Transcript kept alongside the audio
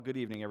Good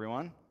evening,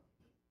 everyone.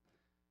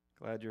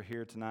 Glad you're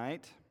here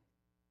tonight.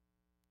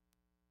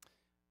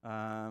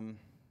 Yeah,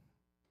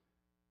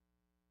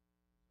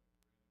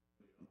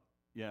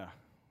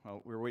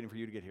 well, we were waiting for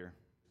you to get here.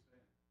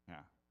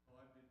 Yeah.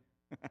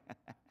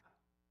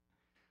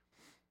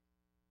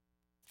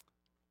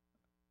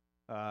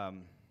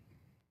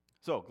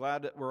 So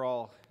glad that we're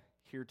all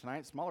here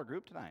tonight. Smaller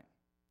group tonight.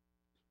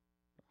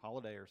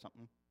 Holiday or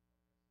something.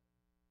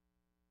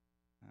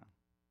 Yeah.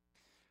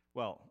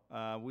 Well,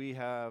 we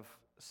have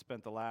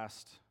spent the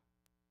last,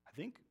 I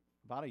think,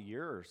 about a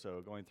year or so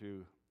going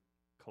through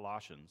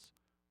Colossians.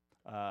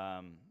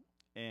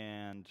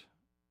 And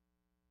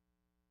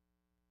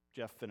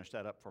Jeff finished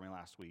that up for me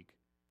last week.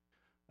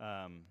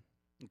 And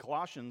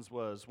Colossians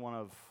was one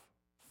of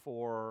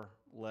 4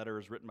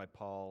 letters written by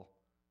Paul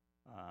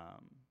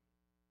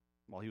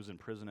while he was in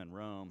prison in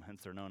Rome,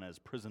 hence they're known as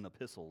prison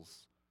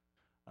epistles.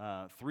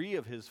 3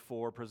 of his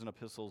 4 prison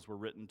epistles were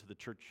written to the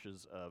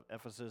churches of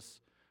Ephesus,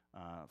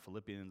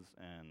 Philippians,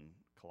 and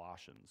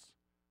Colossians.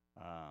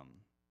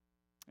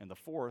 And the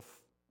 4th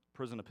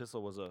prison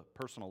epistle was a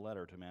personal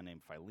letter to a man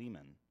named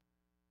Philemon.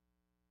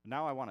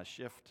 Now I want to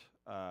shift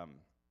a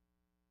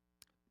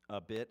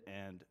bit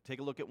and take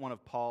a look at one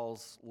of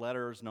Paul's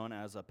letters known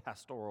as a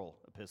pastoral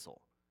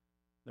epistle.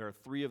 There are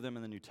 3 of them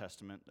in the New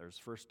Testament. There's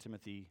 1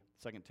 Timothy,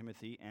 2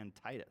 Timothy, and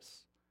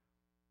Titus.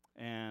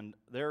 And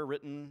they're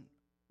written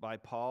by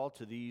Paul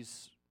to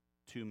these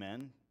 2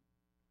 men,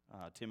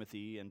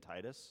 Timothy and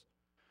Titus.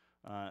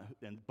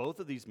 And both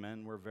of these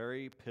men were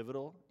very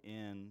pivotal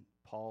in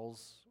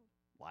Paul's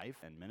life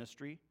and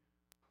ministry.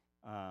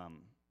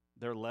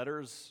 Their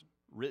letters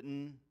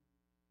written,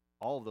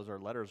 all of those are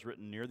letters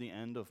written near the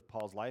end of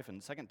Paul's life,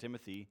 and 2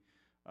 Timothy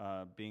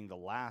being the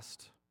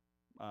last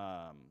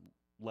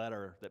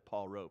letter that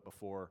Paul wrote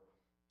before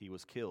he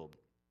was killed.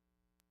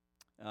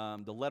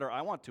 The letter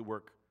I want to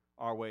work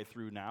our way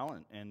through now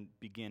and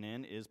begin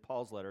in is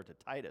Paul's letter to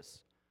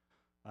Titus,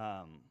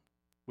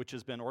 which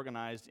has been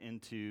organized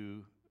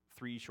into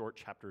 3 short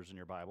chapters in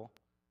your Bible.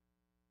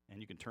 And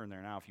you can turn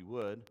there now if you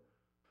would.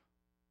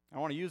 I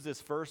want to use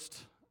this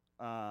first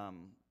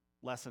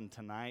lesson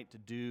tonight to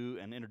do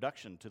an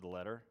introduction to the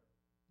letter,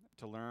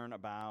 to learn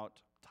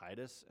about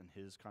Titus and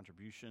his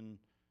contribution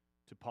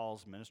to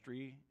Paul's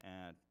ministry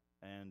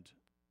and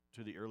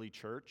to the early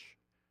church.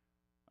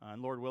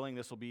 And Lord willing,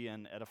 this will be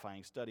an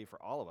edifying study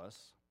for all of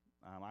us.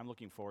 I'm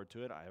looking forward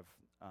to it. I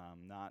have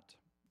not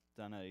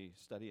done a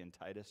study in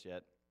Titus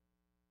yet,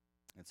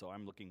 and so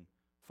I'm looking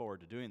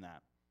forward to doing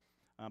that.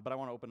 But I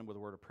want to open with a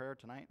word of prayer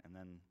tonight, and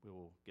then we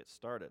will get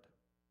started.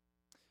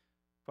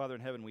 Father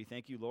in heaven, we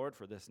thank you, Lord,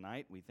 for this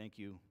night. We thank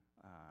you,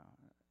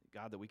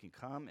 God, that we can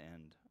come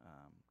and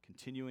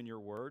continue in your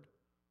word.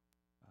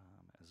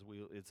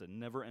 It's a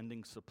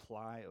never-ending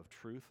supply of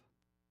truth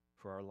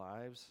for our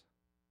lives.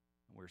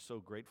 And we're so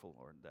grateful,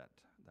 Lord, that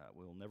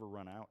we'll never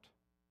run out.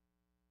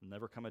 There'll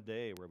never come a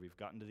day where we've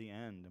gotten to the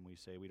end and we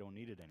say we don't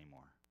need it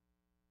anymore.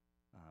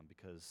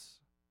 Because,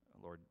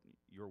 Lord,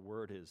 your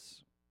word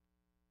is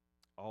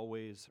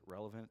always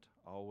relevant,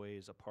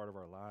 always a part of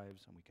our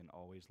lives, and we can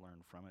always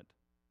learn from it.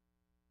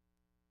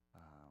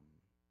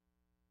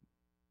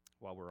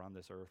 While we're on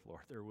this earth,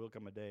 Lord, there will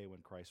come a day when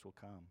Christ will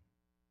come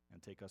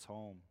and take us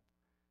home.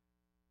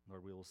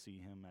 Lord, we will see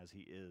him as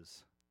he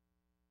is.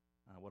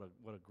 What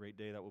a great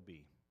day that will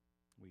be.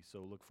 We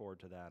so look forward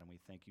to that, and we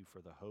thank you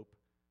for the hope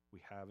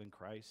we have in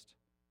Christ.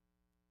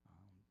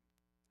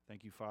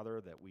 Thank you, Father,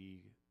 that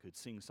we could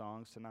sing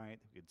songs tonight.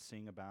 We could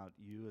sing about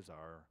you as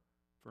our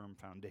firm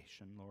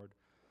foundation, Lord.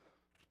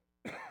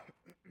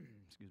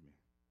 Excuse me.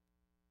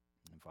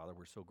 And Father,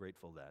 we're so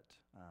grateful that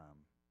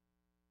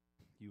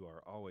you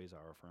are always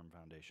our firm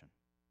foundation.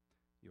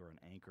 You are an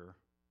anchor.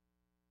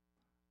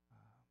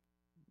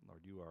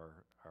 Lord, you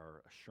are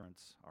our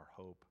assurance, our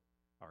hope,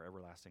 our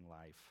everlasting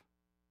life.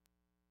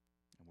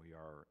 And we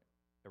are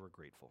ever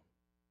grateful.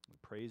 We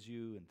praise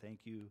you and thank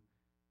you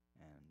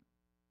and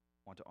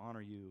want to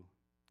honor you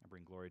and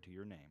bring glory to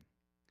your name.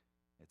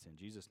 It's in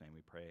Jesus' name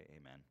we pray,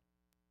 amen.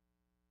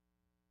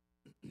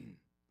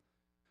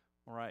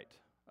 All right.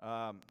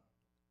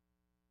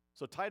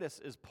 So Titus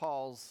is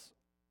Paul's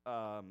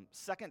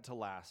second to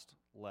last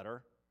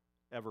letter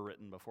ever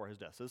written before his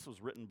death. So this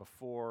was written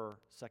before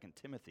 2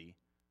 Timothy,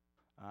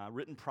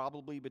 written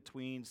probably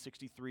between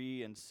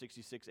 63 and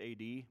 66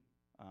 AD.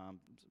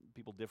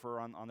 People differ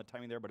on the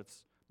timing there, but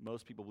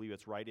most people believe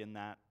it's right in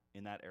that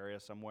area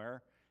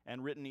somewhere,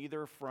 and written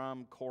either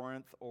from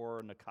Corinth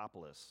or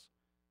Nicopolis,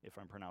 if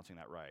I'm pronouncing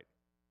that right.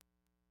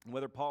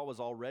 Whether Paul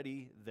was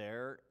already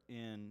there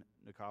in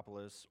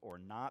Nicopolis or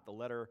not, the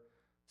letter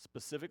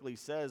specifically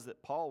says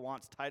that Paul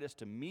wants Titus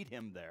to meet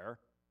him there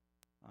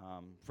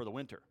for the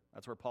winter.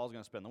 That's where Paul's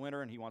going to spend the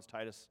winter, and he wants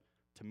Titus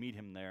to meet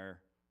him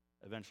there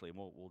eventually. And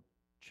we'll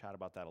chat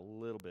about that a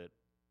little bit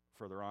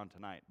further on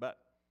tonight. But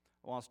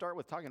I want to start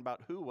with talking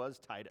about who was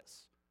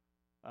Titus.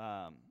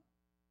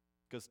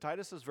 Because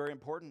Titus is very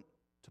important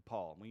to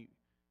Paul. We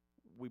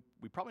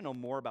probably know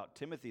more about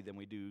Timothy than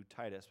we do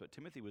Titus, but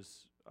Timothy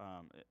was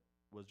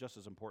just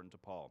as important to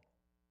Paul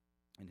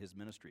in his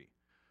ministry.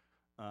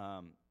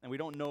 And we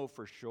don't know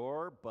for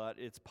sure, but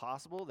it's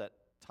possible that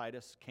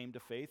Titus came to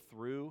faith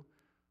through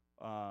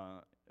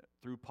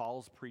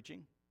Paul's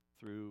preaching,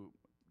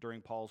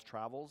 during Paul's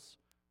travels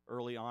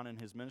early on in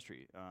his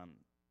ministry.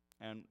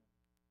 And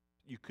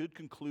you could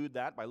conclude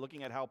that by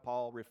looking at how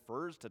Paul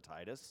refers to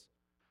Titus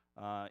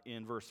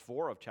in verse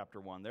 4 of chapter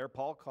 1. There,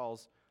 Paul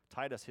calls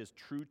Titus his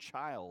true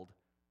child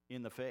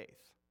in the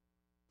faith.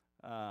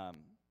 But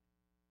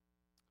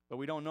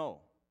we don't know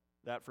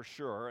that for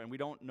sure, and we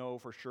don't know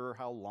for sure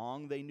how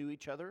long they knew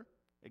each other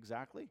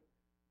exactly.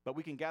 But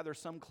we can gather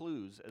some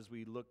clues as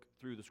we look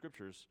through the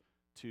scriptures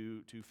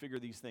to figure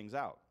these things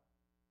out.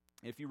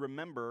 If you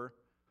remember,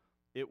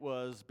 it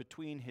was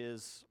between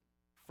his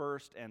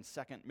first and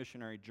second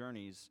missionary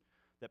journeys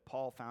that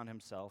Paul found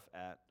himself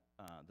at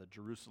the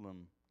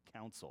Jerusalem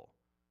Council.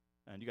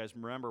 And you guys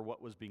remember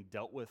what was being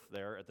dealt with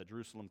there at the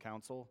Jerusalem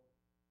Council?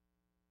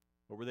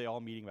 What were they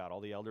all meeting about? All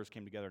the elders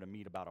came together to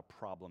meet about a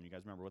problem. You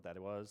guys remember what that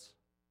was?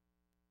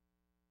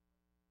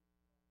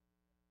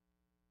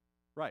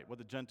 Right, what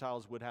the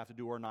Gentiles would have to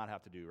do or not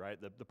have to do, right?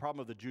 The problem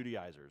of the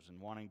Judaizers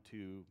and wanting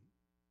to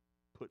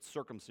put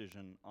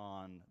circumcision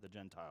on the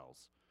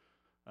Gentiles.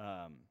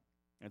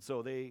 And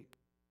so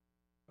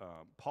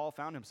Paul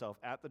found himself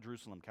at the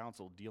Jerusalem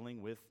Council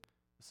dealing with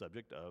the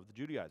subject of the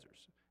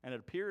Judaizers. And it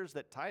appears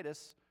that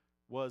Titus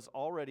was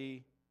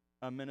already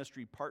a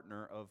ministry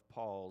partner of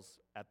Paul's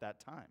at that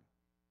time.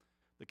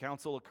 The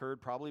council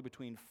occurred probably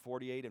between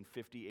 48 and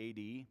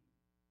 50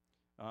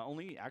 AD,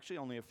 only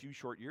a few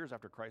short years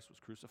after Christ was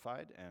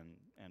crucified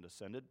and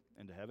ascended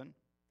into heaven.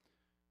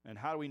 And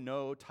how do we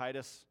know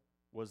Titus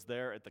was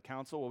there at the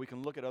council? Well, we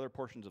can look at other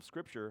portions of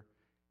Scripture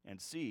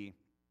and see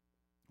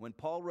when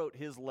Paul wrote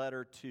his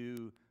letter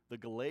to the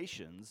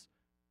Galatians,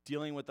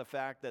 dealing with the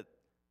fact that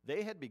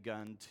they had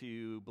begun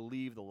to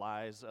believe the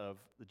lies of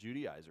the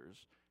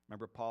Judaizers.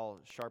 Remember, Paul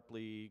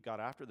sharply got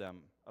after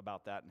them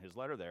about that in his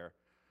letter there,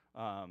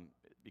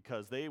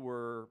 because they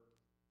were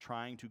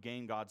trying to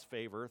gain God's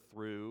favor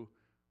through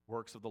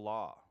works of the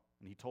law.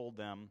 And he told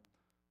them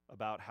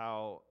about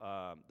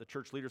how the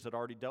church leaders had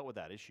already dealt with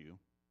that issue,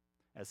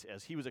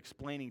 as he was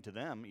explaining to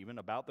them even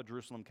about the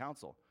Jerusalem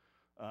Council.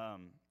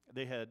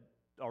 They had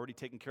already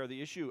taken care of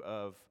the issue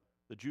of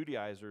the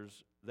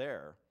Judaizers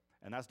there,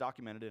 and that's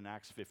documented in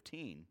Acts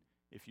 15,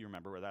 if you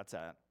remember where that's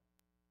at.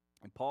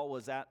 And Paul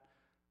was at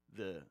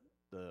the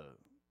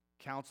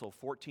council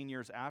 14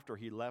 years after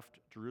he left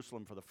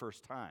Jerusalem for the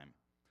first time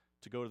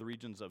to go to the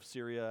regions of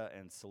Syria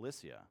and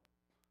Cilicia.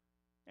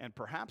 And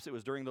perhaps it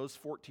was during those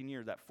 14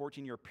 years, that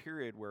 14-year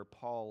period where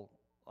Paul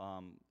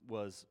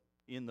was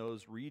in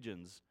those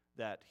regions,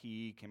 that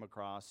he came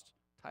across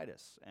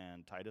Titus,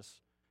 and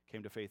Titus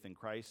came to faith in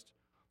Christ.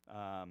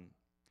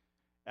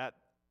 At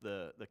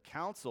the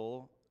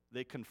council,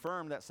 they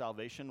confirmed that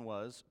salvation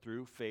was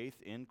through faith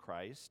in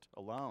Christ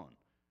alone.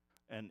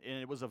 And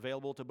it was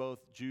available to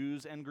both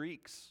Jews and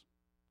Greeks.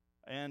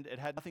 And it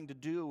had nothing to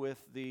do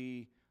with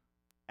the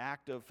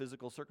act of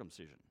physical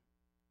circumcision.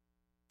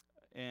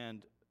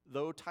 And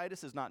though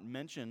Titus is not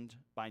mentioned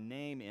by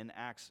name in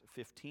Acts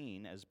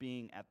 15 as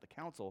being at the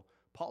council,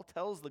 Paul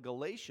tells the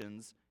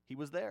Galatians he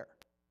was there.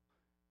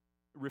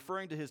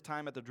 Referring to his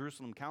time at the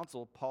Jerusalem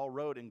Council, Paul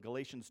wrote in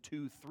Galatians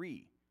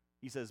 2:3,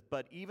 he says,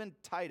 "But even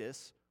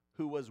Titus,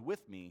 who was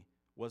with me,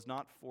 was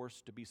not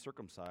forced to be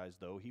circumcised,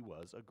 though he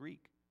was a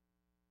Greek."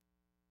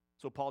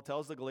 So Paul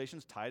tells the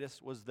Galatians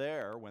Titus was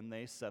there when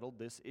they settled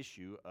this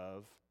issue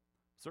of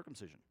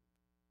circumcision.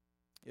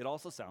 It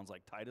also sounds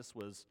like Titus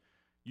was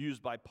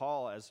used by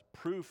Paul as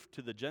proof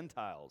to the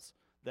Gentiles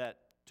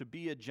that to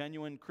be a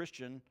genuine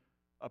Christian,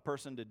 a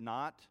person did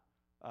not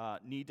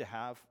need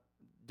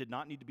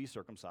to be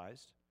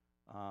circumcised,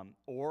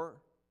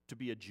 or to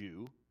be a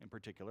Jew in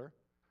particular,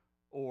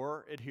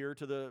 or adhere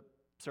to the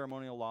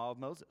ceremonial law of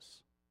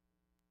Moses.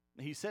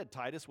 He said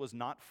Titus was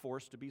not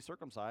forced to be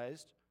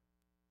circumcised,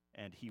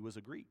 and he was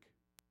a Greek.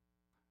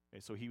 Okay,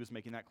 so he was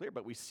making that clear.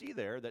 But we see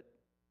there that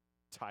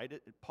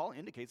Paul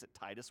indicates that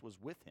Titus was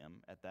with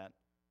him at that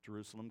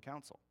Jerusalem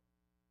council.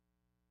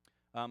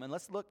 And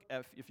let's look,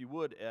 if you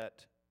would,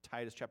 at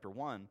Titus chapter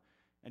 1,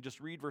 and just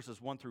read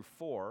verses 1 through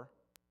 4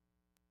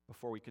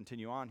 before we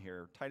continue on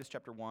here. Titus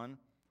chapter 1,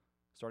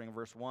 starting in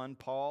verse 1,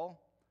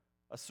 Paul,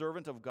 a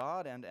servant of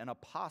God and an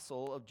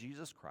apostle of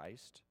Jesus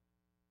Christ,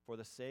 for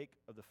the sake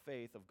of the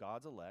faith of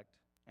God's elect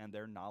and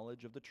their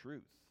knowledge of the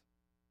truth,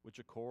 which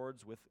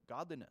accords with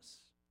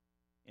godliness,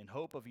 in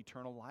hope of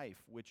eternal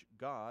life, which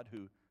God,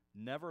 who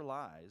never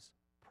lies,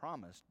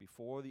 promised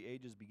before the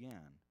ages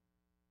began,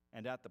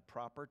 and at the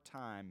proper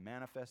time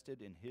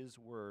manifested in his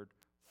word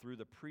through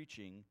the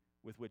preaching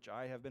with which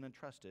I have been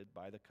entrusted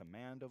by the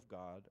command of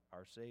God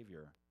our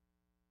Savior.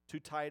 To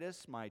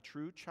Titus, my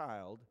true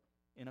child,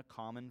 in a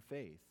common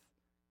faith,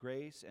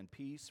 grace and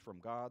peace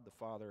from God the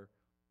Father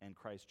and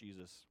Christ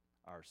Jesus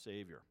our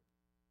Savior.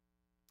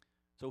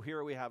 So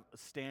here we have a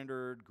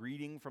standard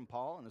greeting from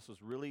Paul, and this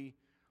was really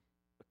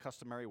a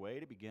customary way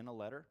to begin a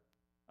letter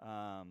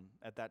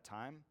at that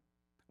time.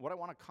 What I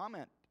want to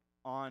comment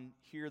on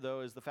here, though,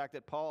 is the fact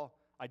that Paul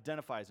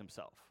identifies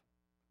himself.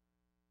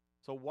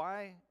 So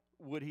why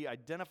would he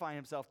identify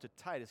himself to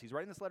Titus? He's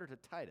writing this letter to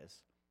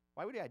Titus.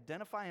 Why would he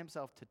identify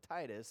himself to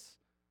Titus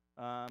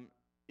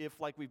if,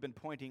 like we've been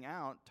pointing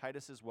out,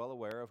 Titus is well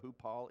aware of who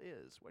Paul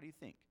is? What do you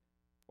think?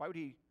 Why would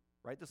he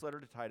write this letter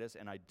to Titus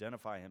and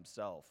identify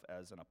himself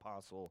as an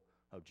apostle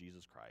of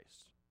Jesus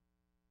Christ?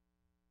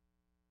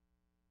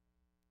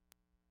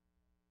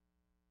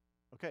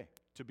 Okay,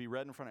 to be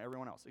read in front of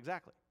everyone else.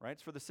 Exactly, right?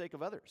 It's for the sake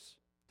of others.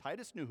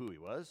 Titus knew who he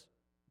was.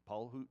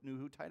 Paul knew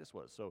who Titus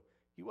was. So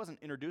he wasn't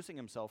introducing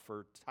himself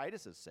for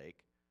Titus's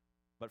sake,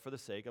 but for the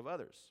sake of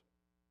others.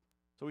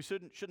 So we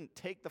shouldn't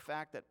take the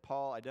fact that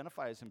Paul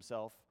identifies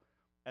himself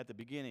at the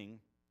beginning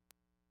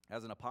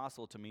as an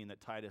apostle to mean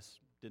that Titus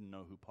didn't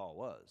know who Paul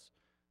was.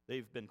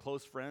 They've been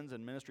close friends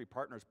and ministry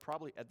partners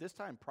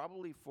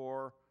probably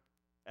for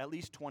at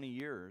least 20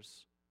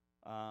 years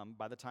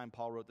by the time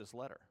Paul wrote this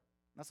letter.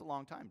 That's a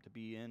long time to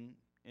be in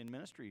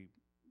ministry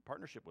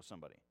partnership with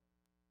somebody.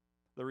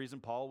 The reason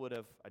Paul would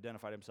have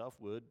identified himself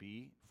would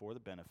be for the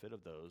benefit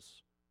of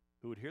those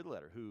who would hear the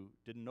letter, who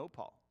didn't know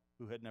Paul,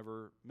 who had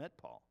never met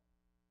Paul.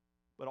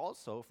 But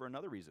also for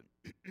another reason,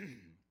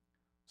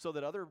 so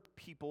that other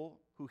people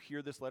who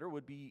hear this letter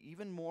would be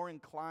even more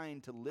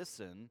inclined to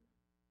listen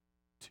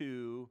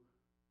to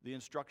the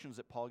instructions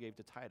that Paul gave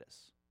to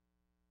Titus,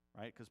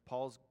 right? Because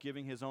Paul's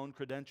giving his own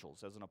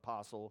credentials as an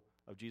apostle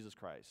of Jesus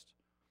Christ.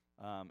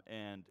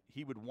 And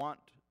he would want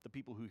the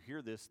people who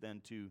hear this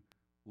then to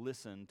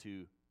listen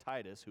to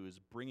Titus, who is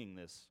bringing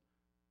this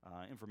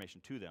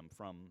information to them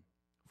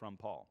from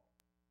Paul.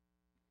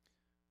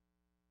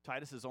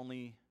 Titus is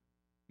only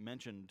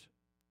mentioned,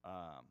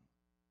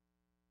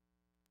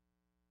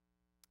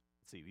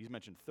 he's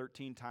mentioned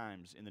 13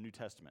 times in the New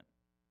Testament.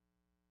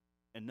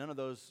 And none of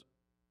those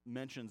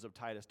mentions of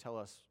Titus tell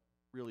us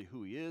really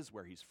who he is,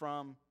 where he's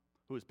from,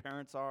 who his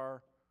parents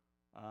are.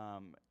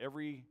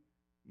 Every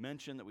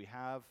mention that we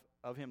have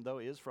of him, though,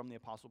 is from the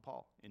Apostle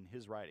Paul in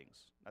his writings.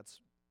 That's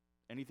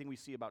anything we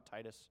see about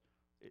Titus,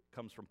 it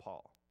comes from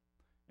Paul.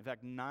 In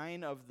fact,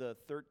 9 of the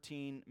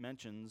 13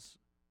 mentions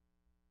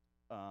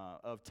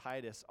of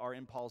Titus are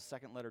in Paul's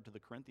second letter to the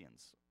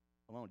Corinthians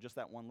alone. Just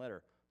that one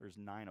letter, there's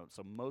 9 of it.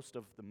 So most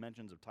of the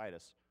mentions of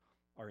Titus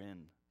are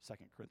in 2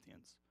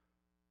 Corinthians.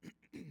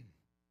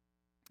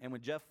 And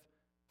when Jeff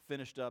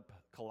finished up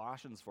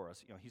Colossians for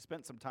us, he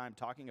spent some time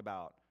talking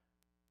about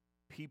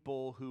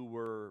people who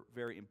were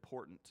very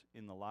important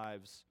in the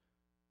lives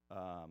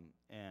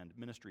and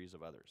ministries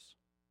of others.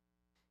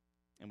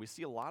 And we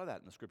see a lot of that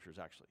in the scriptures,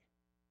 actually.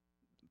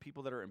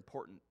 People that are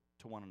important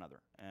to one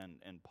another.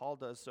 And Paul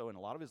does so in a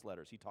lot of his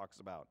letters. He talks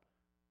about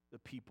the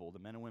people, the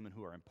men and women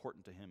who are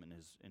important to him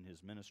in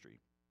his ministry.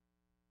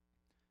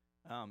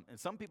 And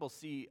some people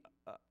see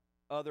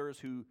others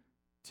who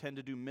tend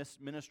to do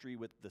ministry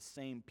with the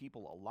same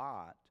people a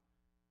lot.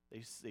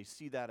 They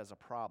see that as a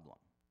problem.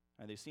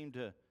 And they seem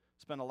to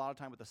spend a lot of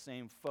time with the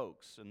same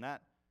folks. And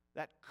that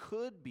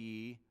could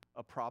be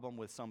a problem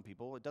with some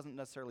people. It doesn't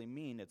necessarily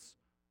mean it's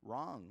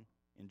wrong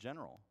in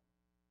general.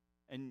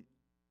 And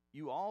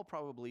you all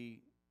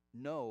probably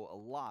know a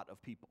lot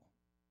of people,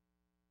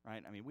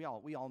 right? I mean, we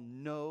all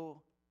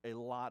know a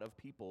lot of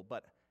people,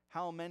 but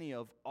how many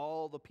of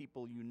all the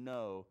people you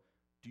know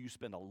do you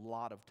spend a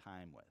lot of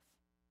time with?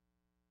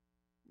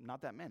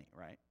 Not that many,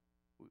 right?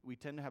 We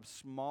tend to have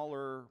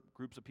smaller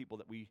groups of people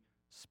that we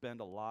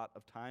spend a lot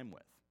of time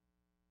with.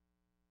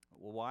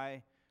 Well,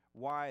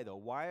 why though?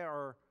 Why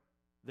are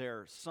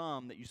there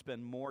some that you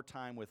spend more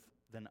time with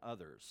than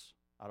others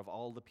out of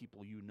all the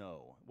people you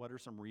know? What are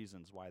some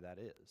reasons why that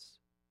is?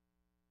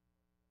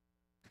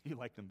 You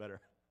like them better.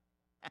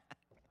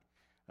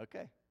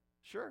 Okay,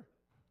 sure.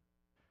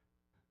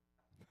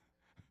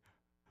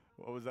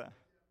 What was that?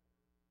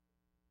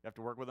 You have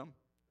to work with them?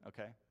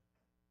 Okay.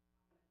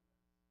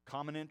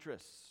 Common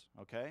interests,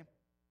 okay?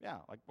 Yeah,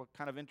 like what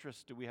kind of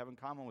interests do we have in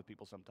common with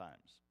people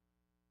sometimes?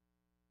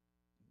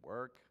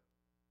 Work.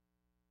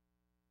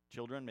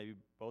 Children, maybe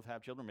both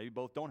have children, maybe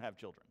both don't have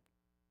children.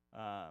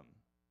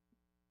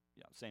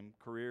 Same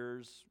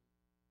careers.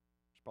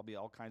 There's probably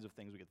all kinds of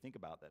things we could think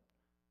about that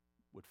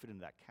would fit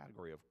into that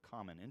category of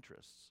common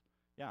interests.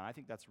 Yeah, I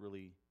think that's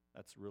really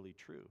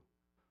true.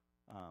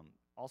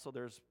 Also,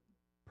 there's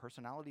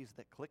personalities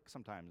that click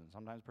sometimes, and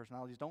sometimes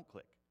personalities don't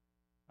click.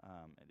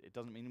 It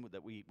doesn't mean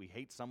that we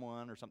hate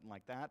someone or something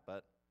like that,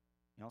 but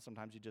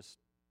sometimes you just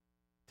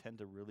tend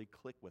to really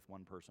click with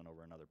one person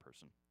over another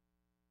person.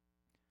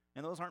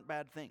 And those aren't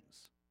bad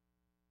things.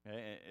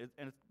 Okay?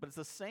 But it's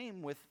the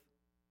same with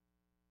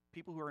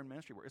people who are in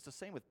ministry work. It's the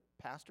same with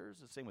pastors.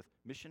 It's the same with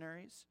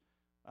missionaries.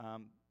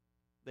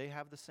 They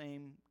have the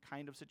same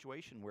kind of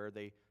situation where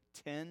they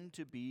tend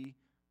to be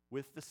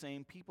with the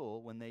same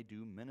people when they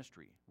do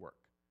ministry work.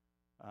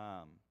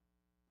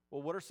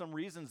 Well, what are some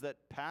reasons that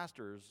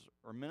pastors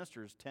or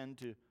ministers tend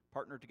to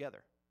partner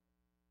together?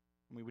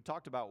 I mean, we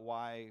talked about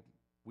why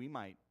we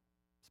might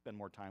spend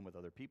more time with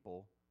other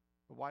people,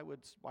 but why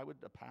would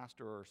a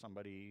pastor or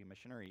somebody, a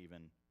missionary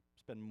even,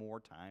 spend more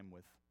time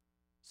with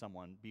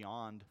someone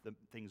beyond the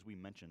things we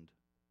mentioned?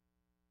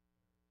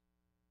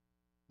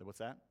 What's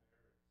that?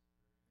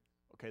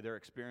 Okay, their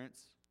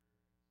experience.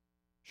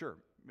 Sure,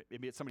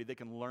 maybe it's somebody they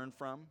can learn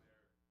from.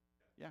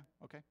 Yeah,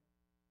 okay.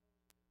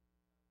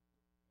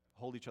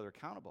 Hold each other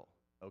accountable.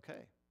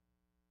 Okay.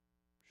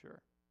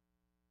 Sure.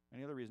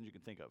 Any other reasons you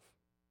can think of?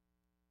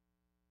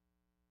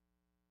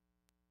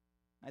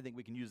 I think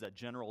we can use that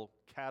general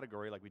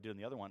category like we did in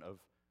the other one of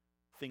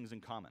things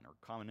in common or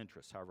common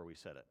interests, however we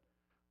said it.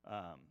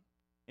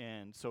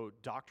 And so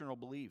doctrinal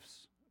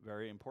beliefs,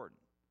 very important,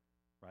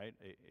 right?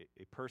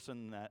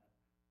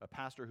 A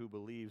pastor who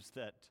believes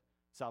that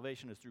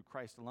salvation is through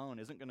Christ alone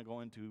isn't going to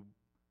go into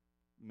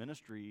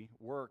ministry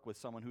work with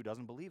someone who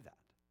doesn't believe that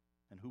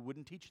and who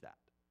wouldn't teach that,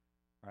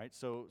 right?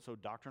 So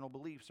doctrinal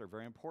beliefs are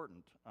very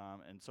important.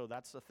 And so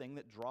that's the thing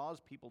that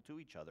draws people to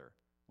each other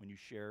when you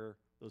share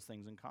those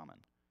things in common.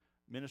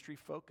 Ministry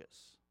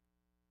focus,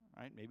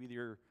 right? Maybe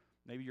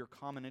your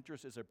common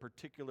interest is a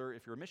particular,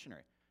 if you're a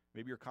missionary,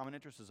 maybe your common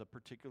interest is a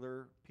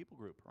particular people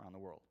group around the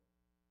world.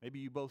 Maybe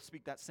you both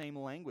speak that same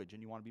language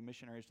and you want to be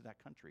missionaries to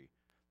that country.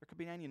 There could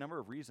be any number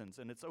of reasons,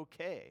 and it's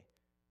okay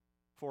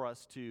for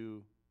us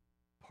to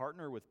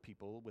partner with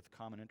people with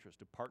common interest,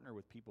 to partner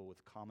with people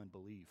with common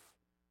belief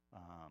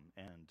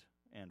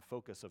and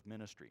focus of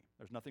ministry.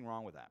 There's nothing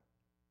wrong with that.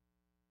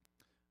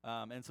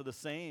 And so the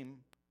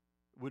same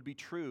would be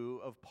true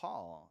of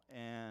Paul,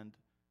 and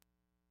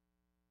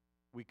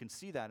we can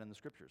see that in the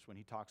scriptures when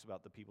he talks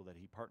about the people that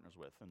he partners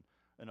with.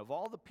 And of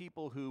all the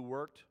people who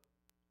worked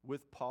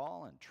with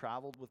Paul and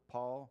traveled with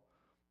Paul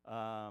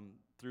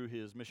through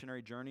his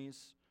missionary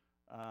journeys,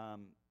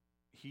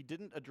 he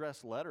didn't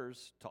address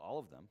letters to all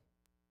of them.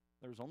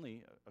 There was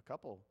only a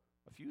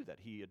few that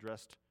he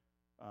addressed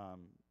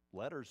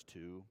letters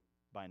to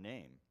by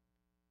name.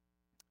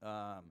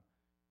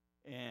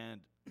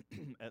 And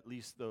at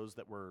least those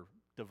that were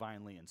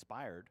divinely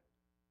inspired,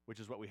 which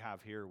is what we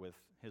have here with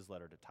his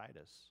letter to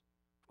Titus.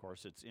 Of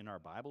course, it's in our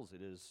Bibles.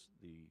 It is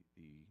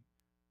the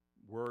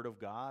Word of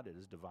God. It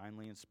is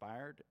divinely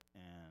inspired,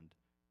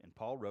 and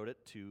Paul wrote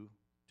it to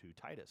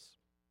Titus.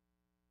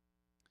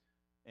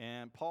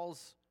 And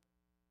Paul's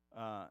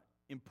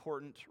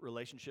important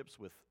relationships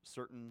with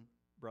certain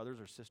brothers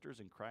or sisters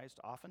in Christ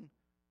often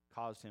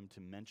caused him to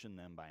mention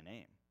them by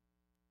name.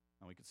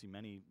 And we can see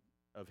many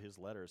of his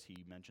letters,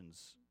 he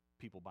mentions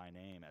people by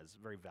name as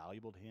very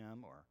valuable to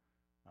him or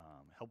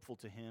helpful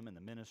to him in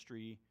the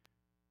ministry.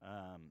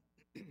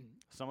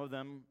 Some of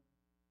them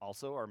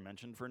also are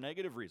mentioned for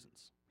negative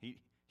reasons.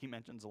 He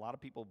mentions a lot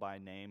of people by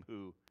name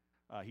who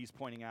he's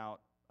pointing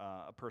out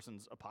a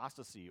person's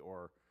apostasy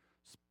or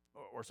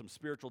some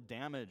spiritual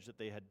damage that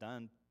they had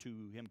done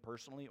to him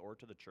personally or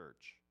to the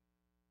church.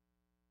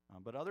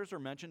 But others are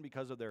mentioned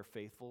because of their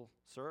faithful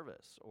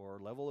service or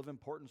level of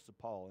importance to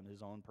Paul in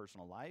his own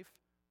personal life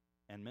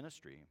and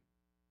ministry.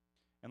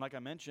 And like I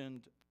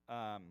mentioned,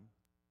 all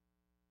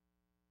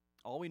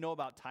we know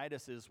about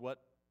Titus is what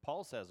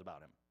Paul says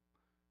about him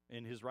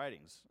in his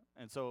writings.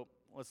 And so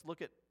let's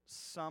look at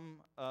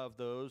some of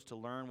those to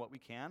learn what we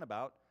can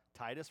about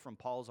Titus from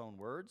Paul's own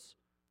words.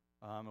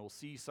 And we'll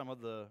see some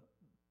of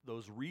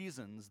those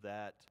reasons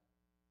that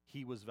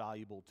he was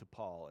valuable to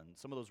Paul, and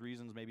some of those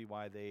reasons maybe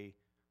why they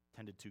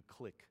tended to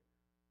click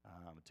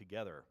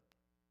together.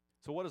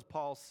 So what does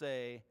Paul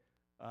say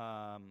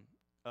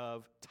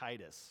of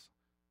Titus?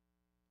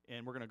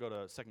 And we're going to go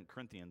to 2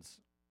 Corinthians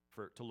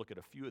to look at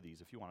a few of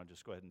these. If you want to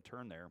just go ahead and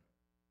turn there.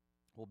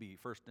 We'll be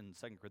first in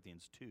 2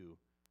 Corinthians 2.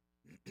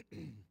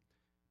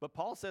 But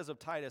Paul says of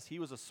Titus, he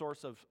was a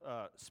source of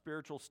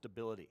spiritual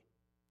stability.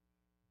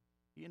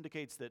 He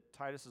indicates that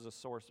Titus is a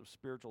source of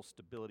spiritual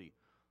stability.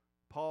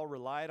 Paul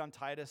relied on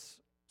Titus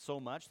so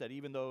much that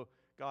even though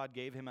God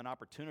gave him an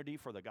opportunity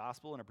for the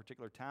gospel in a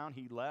particular town,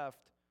 he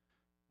left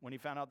when he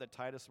found out that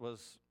Titus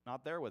was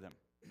not there with him.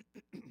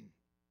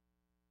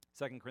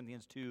 2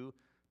 Corinthians 2,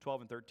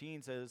 12 and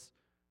 13 says,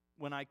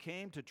 "When I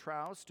came to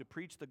Troas to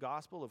preach the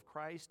gospel of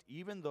Christ,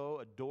 even though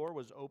a door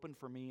was opened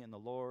for me in the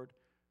Lord,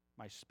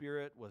 my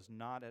spirit was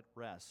not at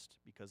rest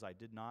because I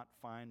did not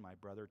find my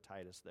brother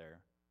Titus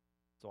there.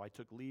 So I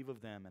took leave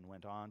of them and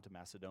went on to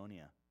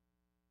Macedonia."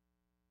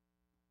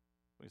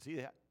 We see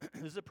that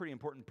this is a pretty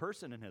important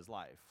person in his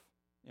life.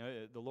 You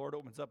know, the Lord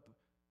opens up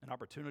an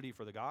opportunity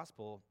for the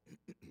gospel,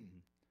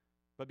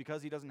 but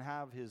because he doesn't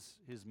have his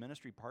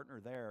ministry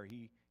partner there,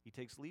 he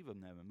takes leave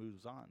of them and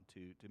moves on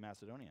to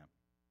Macedonia.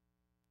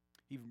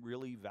 He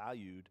really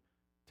valued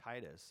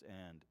Titus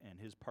and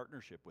his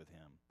partnership with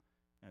him.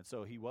 And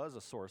so he was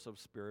a source of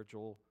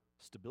spiritual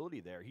stability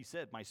there. He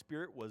said, "My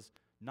spirit was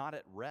not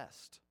at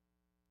rest,"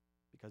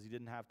 because he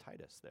didn't have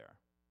Titus there.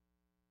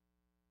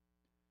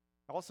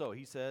 Also,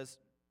 he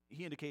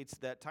indicates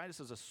that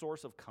Titus is a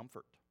source of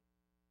comfort.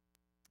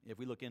 If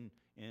we look in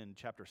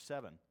chapter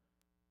 7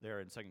 there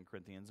in 2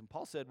 Corinthians, and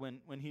Paul said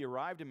when he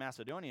arrived in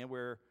Macedonia,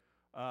 where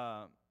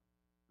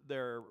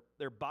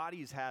their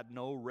bodies had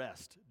no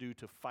rest due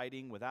to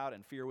fighting without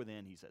and fear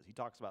within, he says. He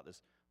talks about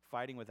this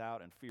fighting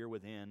without and fear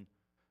within,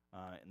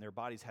 and their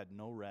bodies had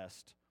no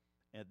rest.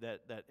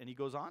 And he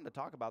goes on to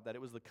talk about that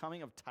it was the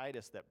coming of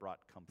Titus that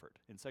brought comfort.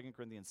 In 2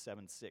 Corinthians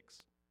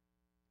 7:6,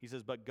 he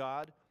says, "But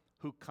God,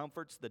 who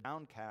comforts the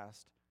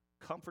downcast,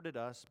 comforted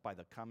us by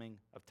the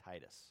coming of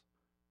Titus."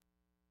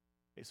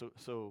 Okay,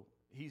 so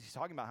he's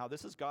talking about how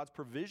this is God's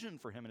provision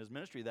for him in his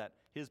ministry, that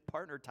his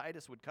partner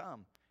Titus would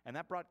come, and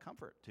that brought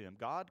comfort to him.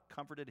 God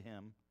comforted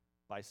him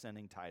by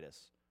sending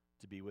Titus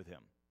to be with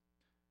him.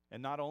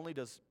 And not only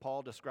does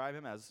Paul describe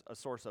him as a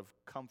source of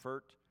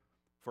comfort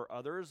for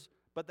others,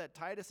 but that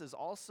Titus is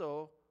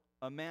also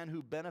a man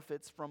who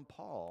benefits from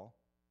Paul's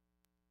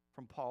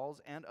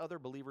and other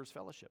believers'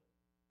 fellowship.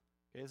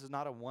 Okay, this is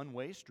not a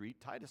one-way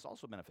street. Titus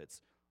also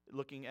benefits.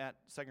 Looking at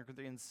 2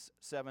 Corinthians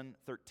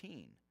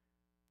 7:13,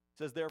 it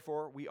says,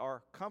 "Therefore we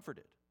are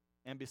comforted,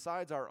 and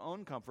besides our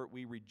own comfort,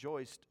 we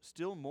rejoiced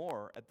still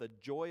more at the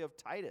joy of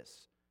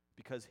Titus,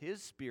 because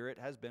his spirit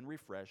has been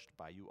refreshed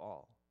by you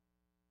all."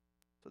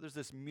 So there's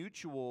this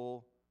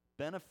mutual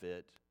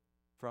benefit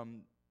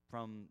from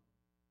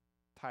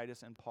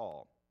Titus and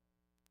Paul.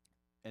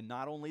 And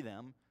not only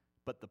them,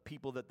 but the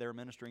people that they're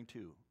ministering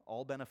to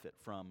all benefit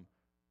from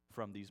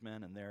these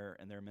men and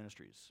their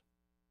ministries.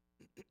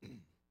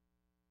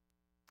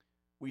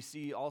 We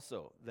see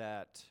also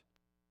that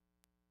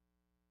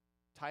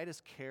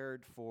Titus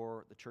cared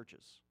for the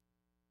churches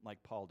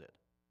like Paul did.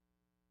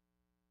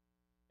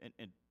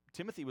 And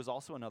Timothy was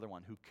also another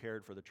one who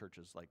cared for the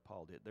churches like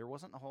Paul did. There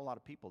wasn't a whole lot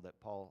of people that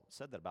Paul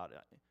said that about.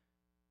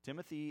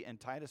 Timothy and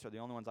Titus are the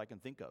only ones I can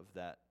think of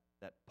that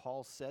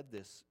Paul said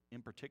this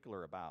in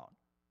particular about,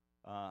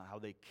 how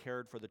they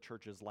cared for the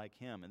churches like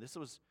him. And this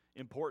was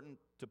important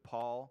to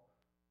Paul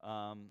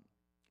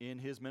in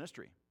his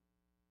ministry.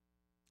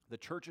 The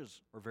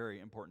churches were very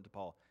important to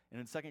Paul. And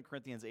in 2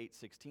 Corinthians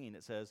 8:16,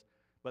 it says,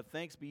 "But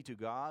thanks be to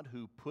God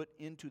who put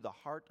into the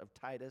heart of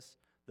Titus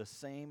the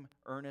same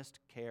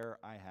earnest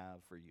care I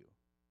have for you."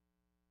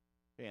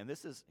 Okay, and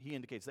he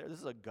indicates there, this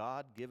is a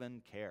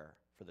God-given care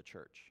for the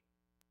church.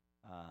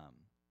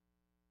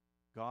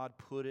 God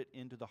put it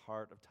into the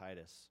heart of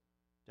Titus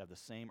to have the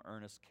same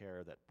earnest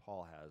care that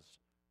Paul has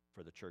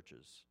for the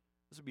churches.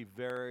 This would be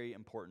very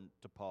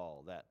important to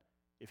Paul, that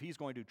if he's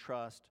going to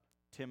trust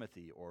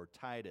Timothy or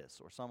Titus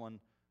or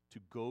someone to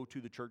go to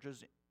the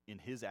churches in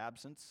his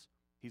absence,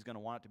 he's going to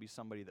want it to be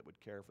somebody that would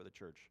care for the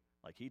church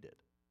like he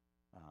did,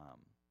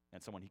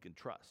 and someone he can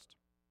trust.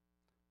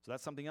 So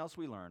that's something else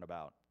we learn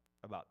about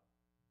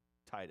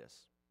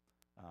Titus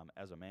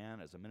as a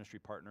man, as a ministry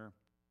partner.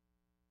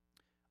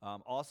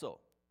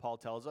 Also, Paul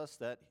tells us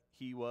that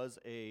he was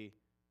a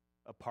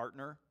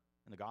partner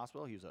in the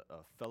gospel. He was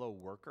a fellow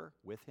worker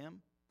with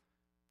him.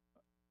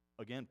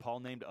 Again, Paul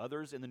named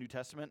others in the New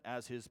Testament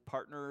as his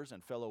partners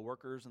and fellow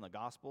workers in the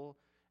gospel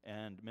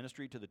and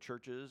ministry to the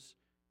churches.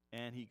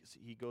 And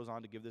he goes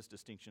on to give this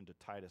distinction to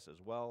Titus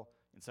as well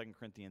in 2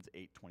 Corinthians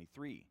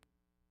 8:23.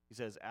 He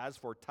says, "As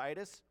for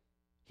Titus,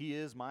 he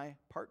is my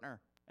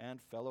partner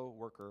and fellow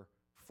worker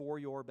for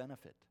your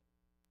benefit."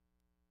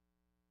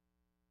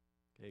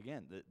 Okay,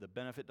 again, the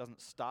benefit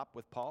doesn't stop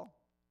with Paul.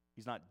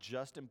 He's not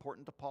just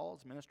important to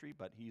Paul's ministry,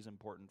 but he's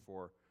important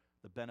for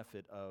the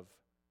benefit of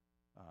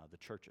the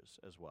churches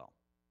as well.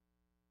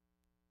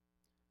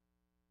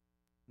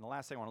 And the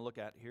last thing I want to look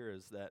at here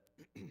is that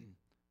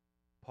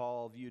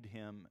Paul viewed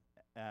him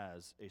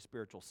as a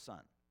spiritual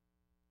son.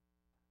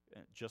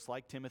 Just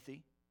like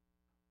Timothy,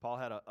 Paul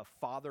had a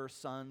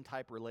father-son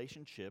type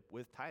relationship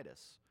with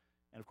Titus.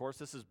 And of course,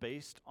 this is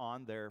based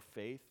on their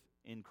faith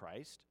in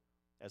Christ,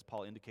 as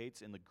Paul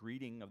indicates in the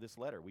greeting of this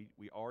letter.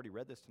 We already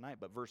read this tonight,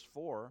 but verse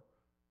 4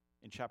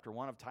 in chapter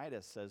 1 of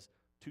Titus says,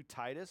 "To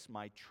Titus,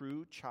 my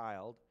true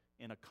child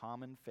in a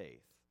common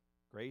faith,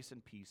 grace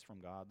and peace from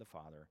God the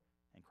Father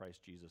and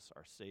Christ Jesus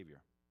our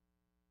Savior."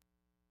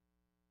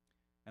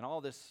 And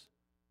all this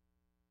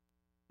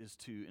is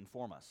to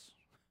inform us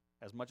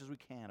as much as we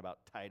can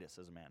about Titus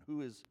as a man.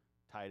 Who is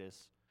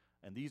Titus?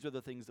 And these are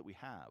the things that we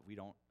have. We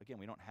don't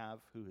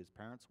have who his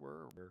parents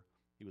were, where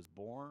he was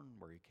born,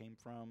 where he came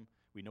from.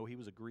 We know he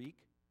was a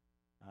Greek.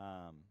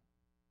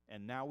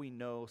 And now we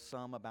know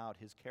some about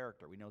his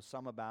character. We know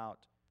some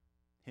about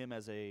him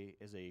as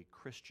a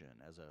Christian,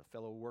 as a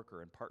fellow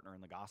worker and partner in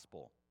the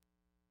gospel.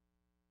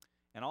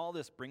 And all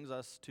this brings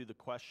us to the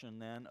question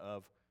then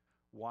of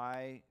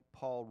why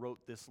Paul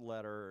wrote this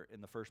letter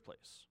in the first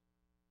place.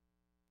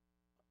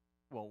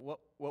 Well,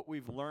 what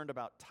we've learned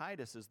about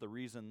Titus is the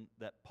reason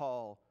that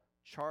Paul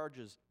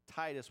charges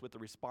Titus with the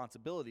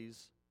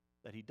responsibilities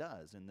that he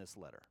does in this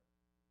letter.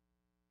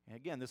 And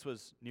again, this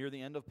was near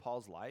the end of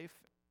Paul's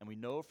life, and we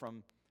know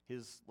from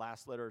his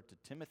last letter to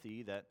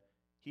Timothy that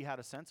he had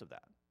a sense of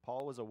that.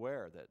 Paul was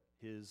aware that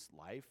his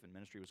life and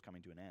ministry was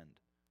coming to an end.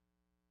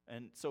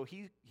 And so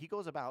he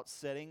goes about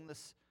setting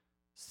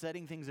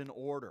things in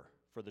order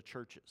for the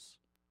churches.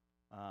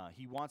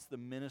 He wants the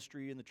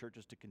ministry in the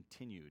churches to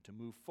continue, to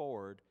move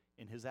forward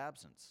in his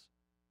absence.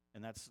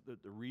 And that's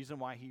the reason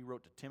why he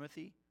wrote to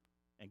Timothy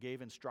and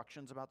gave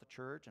instructions about the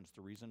church, and it's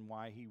the reason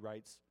why he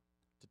writes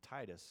to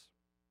Titus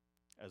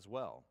as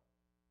well,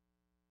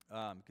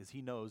 because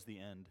he knows the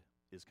end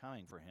is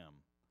coming for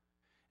him.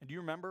 And do you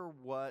remember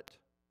what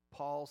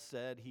Paul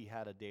said he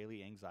had a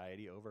daily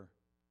anxiety over?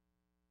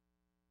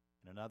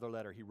 In another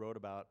letter, he wrote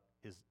about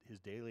his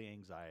daily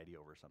anxiety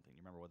over something. You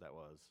remember what that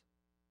was?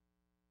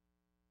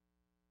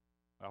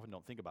 I often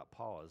don't think about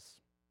Paul as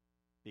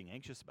being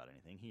anxious about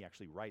anything. He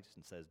actually writes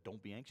and says,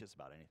 don't be anxious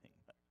about anything.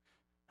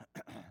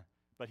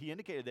 But he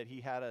indicated that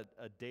he had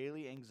a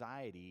daily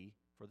anxiety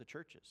for the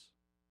churches.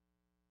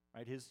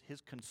 Right?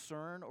 His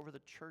concern over the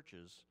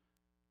churches,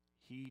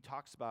 he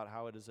talks about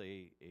how it is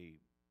a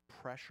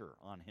pressure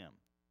on him.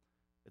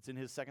 It's in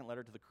his second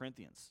letter to the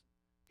Corinthians.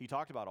 He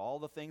talked about all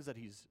the things that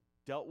he's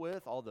dealt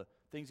with, all the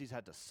things he's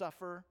had to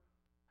suffer.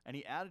 And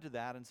he added to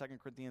that in 2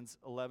 Corinthians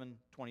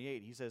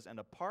 11:28. He says, and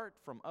apart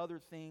from other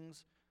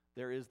things,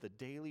 there is the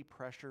daily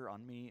pressure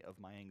on me of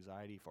my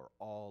anxiety for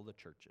all the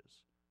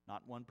churches.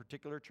 Not one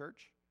particular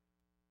church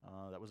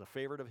that was a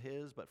favorite of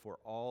his, but for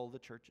all the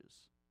churches.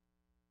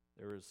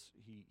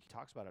 He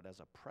talks about it as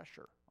a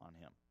pressure on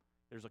him.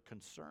 There's a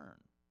concern.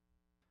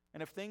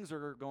 And if things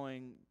are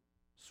going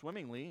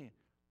swimmingly,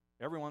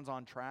 everyone's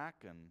on track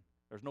and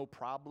there's no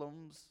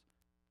problems,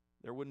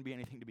 there wouldn't be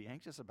anything to be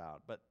anxious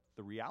about. But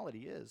the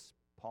reality is,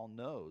 Paul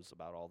knows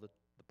about all the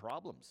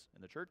problems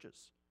in the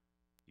churches.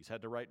 He's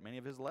had to write many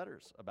of his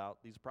letters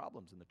about these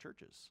problems in the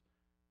churches.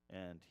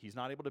 And he's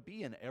not able to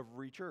be in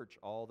every church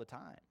all the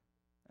time.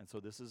 And so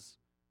this is,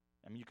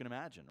 you can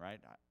imagine, right?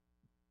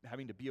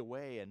 Having to be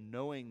away and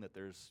knowing that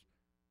there's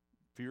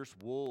fierce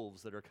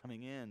wolves that are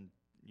coming in,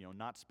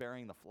 not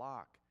sparing the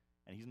flock.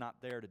 And he's not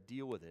there to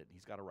deal with it.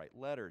 He's got to write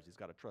letters. He's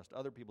got to trust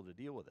other people to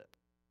deal with it.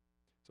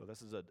 So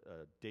this is a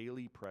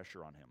daily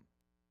pressure on him.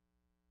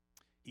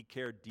 He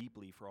cared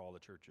deeply for all the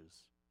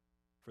churches,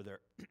 for their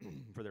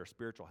for their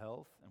spiritual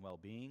health and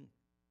well-being.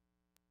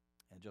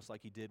 And just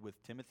like he did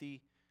with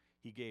Timothy,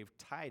 he gave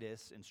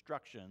Titus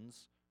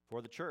instructions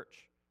for the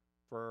church,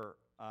 for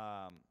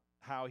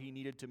how he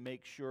needed to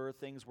make sure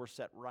things were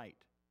set right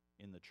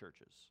in the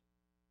churches.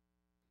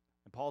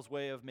 And Paul's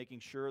way of making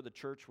sure the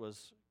church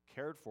was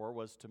cared for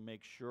was to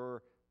make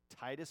sure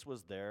Titus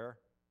was there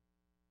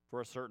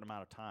for a certain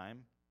amount of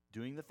time,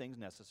 doing the things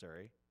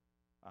necessary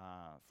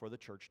for the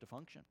church to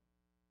function.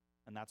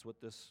 And that's what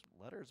this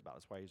letter is about.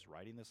 That's why he's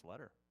writing this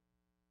letter.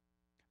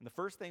 And the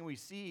first thing we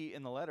see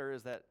in the letter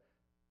is that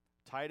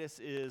Titus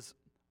is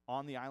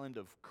on the island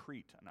of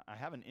Crete. And I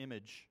have an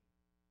image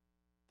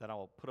that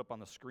I'll put up on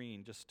the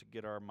screen just to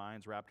get our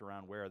minds wrapped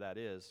around where that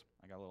is.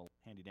 I got a little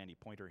handy-dandy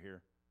pointer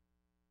here.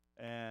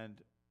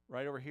 And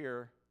right over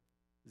here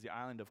is the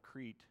island of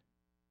Crete.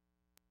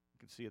 You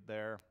can see it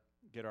there.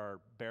 Get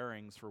our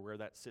bearings for where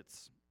that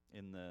sits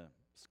in the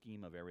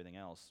scheme of everything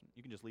else.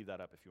 You can just leave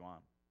that up if you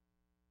want.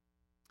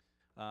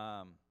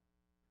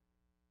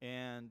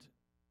 And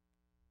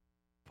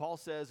Paul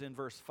says in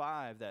verse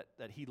 5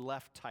 that he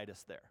left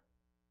Titus there.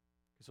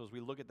 So as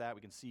we look at that,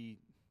 we can see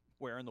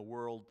where in the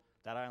world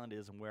that island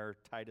is and where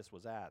Titus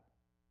was at.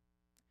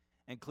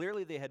 And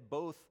clearly they had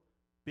both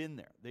been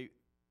there.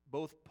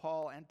 Both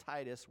Paul and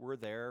Titus were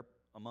there,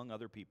 among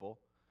other people.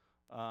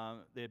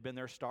 They had been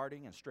there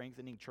starting and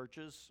strengthening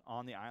churches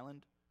on the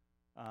island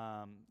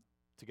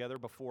together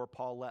before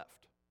Paul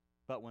left.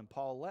 But when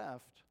Paul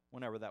left,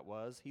 whenever that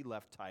was, he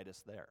left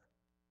Titus there.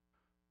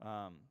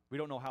 We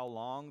don't know how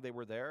long they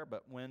were there,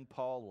 but when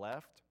Paul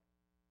left,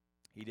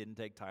 he didn't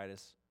take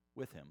Titus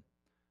with him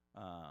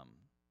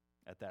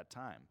at that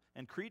time.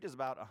 And Crete is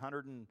about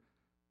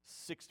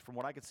 106, from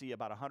what I could see,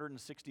 about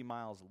 160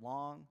 miles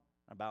long,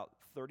 about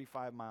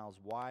 35 miles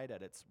wide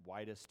at its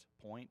widest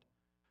point.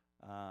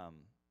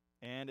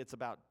 And it's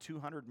about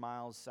 200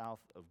 miles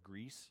south of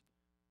Greece,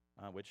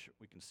 which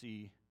we can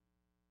see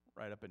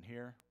right up in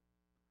here.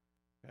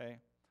 Okay?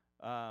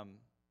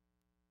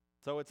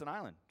 So it's an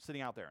island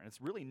sitting out there, and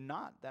it's really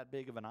not that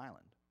big of an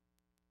island.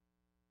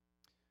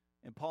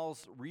 And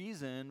Paul's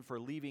reason for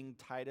leaving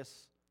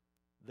Titus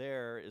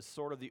there is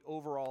sort of the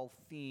overall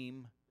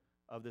theme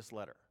of this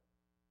letter.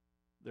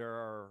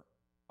 There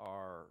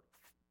are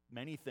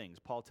many things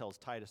Paul tells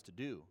Titus to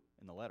do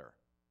in the letter,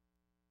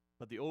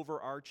 but the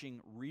overarching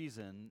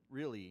reason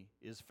really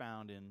is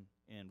found in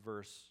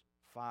verse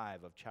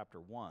 5 of chapter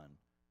 1.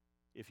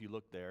 If you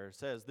look there, it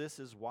says, "This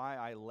is why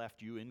I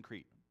left you in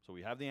Crete." So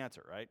we have the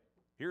answer, right?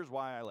 Here's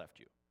why I left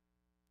you.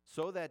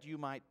 "So that you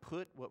might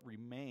put what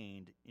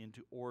remained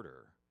into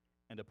order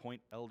and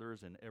appoint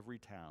elders in every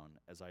town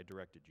as I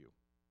directed you."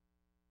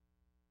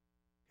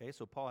 Okay,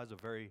 so Paul has a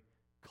very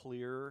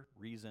clear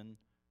reason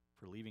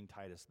for leaving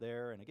Titus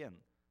there. And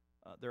again,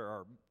 there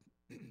are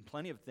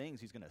plenty of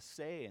things he's going to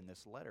say in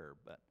this letter,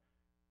 but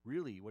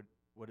really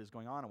what is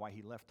going on and why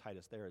he left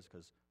Titus there is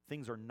because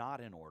things are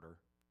not in order.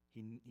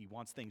 He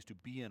wants things to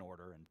be in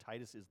order, and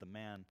Titus is the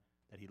man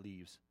that he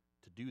leaves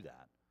to do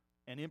that.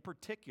 And in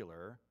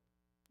particular,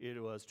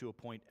 it was to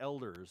appoint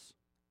elders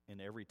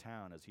in every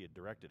town as he had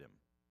directed him.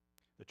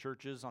 The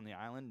churches on the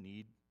island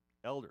need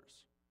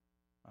elders.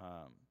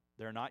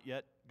 They're not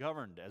yet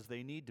governed as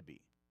they need to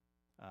be,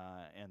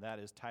 and that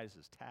is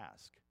Titus's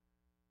task.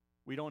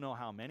 We don't know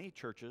how many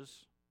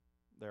churches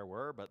there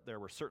were, but there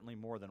were certainly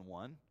more than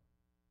one.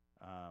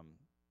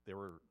 There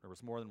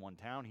was more than one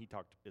town.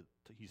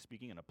 He's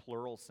speaking in a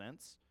plural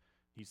sense.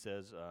 He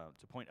says to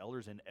appoint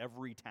elders in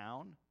every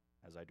town,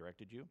 as I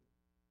directed you.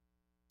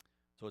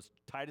 So it's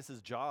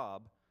Titus's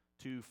job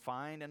to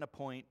find and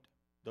appoint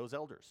those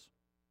elders.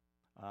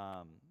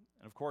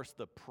 And of course,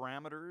 the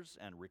parameters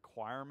and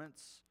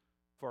requirements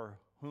for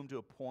whom to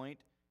appoint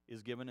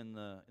is given in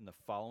the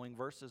following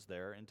verses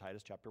there in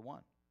Titus chapter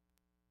 1.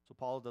 So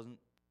Paul doesn't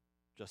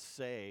just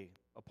say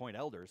appoint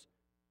elders.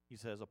 He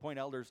says appoint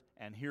elders,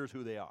 and here's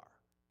who they are.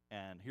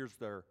 And here's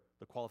the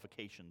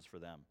qualifications for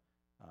them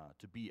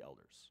to be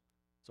elders.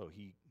 So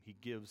he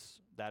gives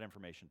that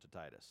information to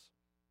Titus.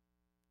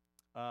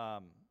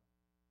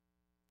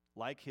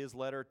 Like his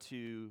letter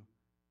to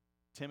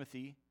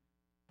Timothy,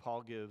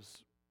 Paul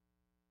gives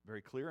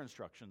very clear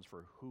instructions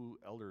for who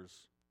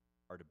elders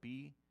are to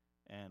be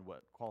and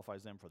what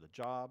qualifies them for the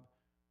job.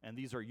 And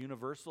these are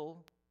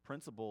universal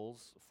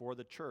principles for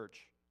the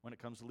church when it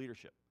comes to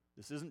leadership.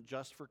 This isn't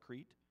just for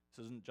Crete.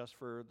 This isn't just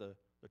for the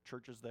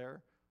churches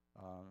there,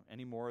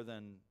 any more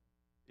than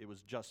it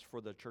was just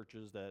for the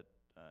churches that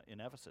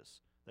in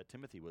Ephesus that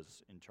Timothy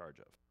was in charge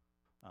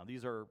of.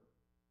 These are,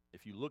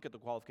 if you look at the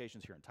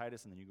qualifications here in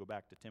Titus and then you go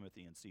back to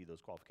Timothy and see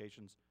those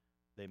qualifications,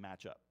 they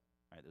match up.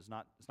 Right? It's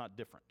not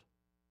different.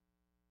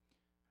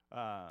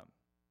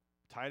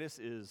 Titus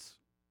is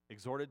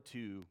exhorted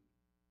to,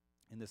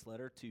 in this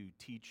letter, to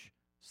teach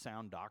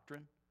sound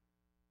doctrine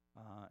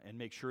and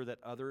make sure that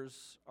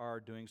others are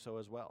doing so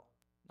as well.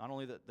 Not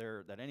only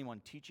that anyone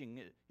teaching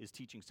is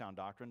teaching sound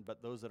doctrine,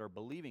 but those that are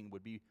believing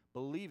would be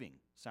believing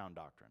sound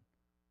doctrine.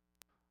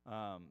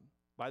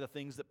 By the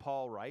things that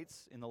Paul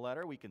writes in the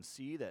letter, we can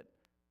see that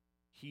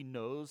he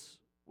knows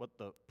what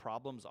the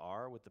problems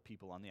are with the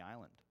people on the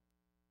island.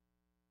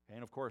 Okay,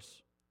 and of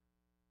course,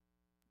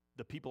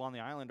 the people on the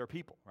island are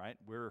people, right?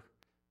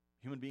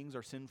 Human beings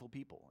are sinful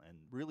people, and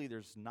really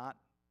there's no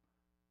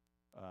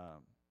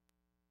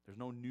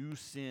new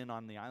sin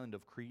on the island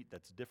of Crete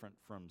that's different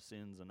from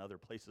sins in other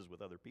places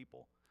with other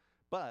people.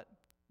 But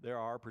there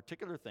are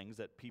particular things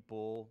that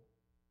people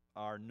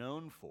are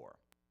known for.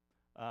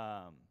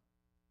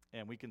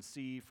 And we can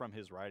see from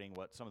his writing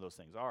what some of those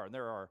things are. And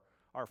there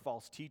are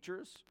false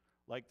teachers,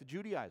 like the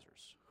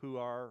Judaizers,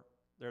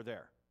 they're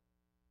there.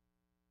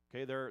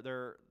 Okay,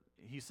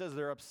 he says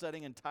they're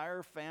upsetting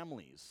entire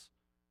families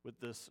with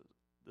the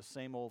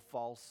same old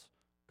false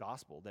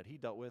gospel that he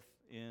dealt with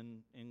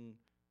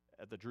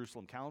at the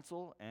Jerusalem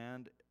Council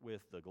and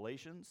with the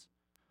Galatians.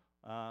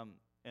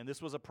 And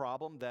this was a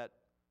problem that,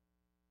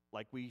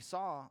 like we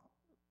saw,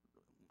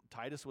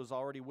 Titus was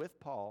already with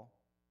Paul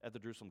at the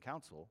Jerusalem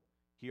Council.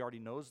 He already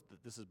knows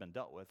that this has been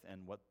dealt with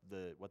and what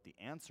the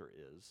answer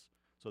is.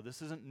 So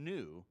this isn't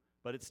new,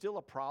 but it's still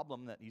a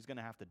problem that he's going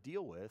to have to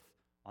deal with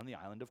on the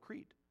island of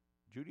Crete.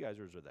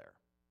 Judaizers are there.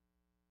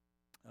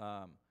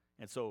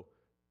 And so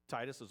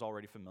Titus is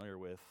already familiar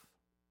with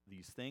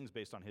these things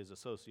based on his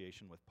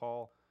association with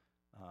Paul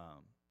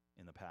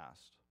in the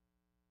past.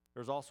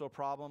 There's also a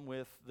problem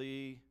with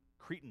the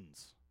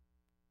Cretans,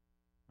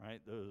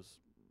 right? Those,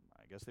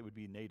 I guess they would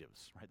be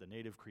natives, right? The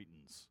native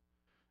Cretans.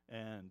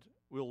 And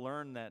we'll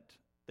learn that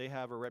they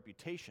have a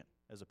reputation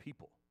as a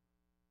people,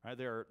 right?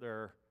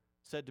 They're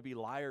said to be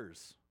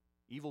liars,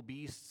 evil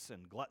beasts,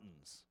 and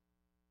gluttons.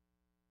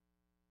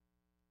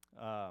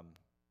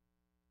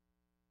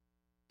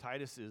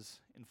 Titus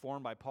is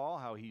informed by Paul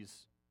how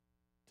he's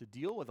to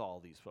deal with all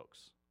these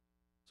folks.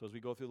 So as we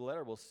go through the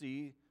letter, we'll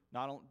see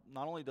not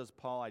only does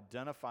Paul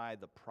identify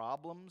the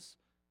problems,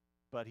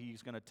 but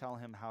he's going to tell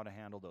him how to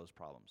handle those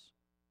problems,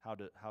 how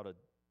to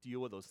deal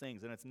with those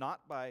things. And it's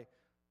not by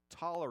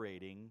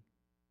tolerating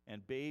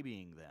and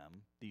babying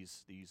them,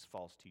 these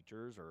false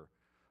teachers or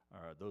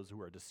those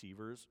who are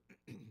deceivers.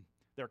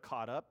 They're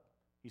caught up,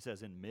 he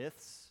says, in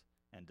myths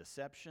and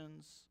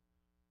deceptions.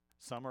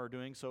 Some are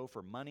doing so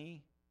for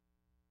money.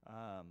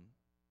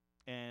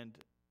 And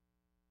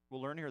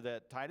we'll learn here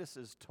that Titus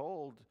is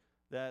told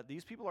that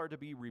these people are to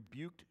be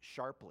rebuked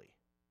sharply,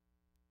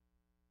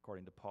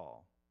 according to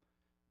Paul.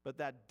 But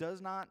that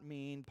does not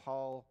mean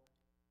Paul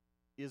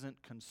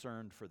isn't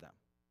concerned for them,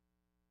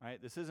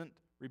 right? This isn't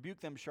rebuke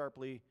them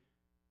sharply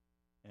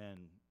and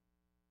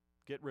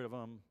get rid of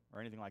them or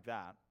anything like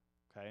that,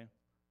 okay?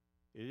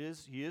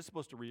 He is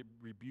supposed to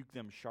rebuke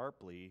them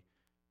sharply,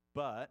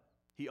 but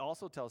he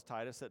also tells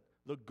Titus that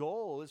the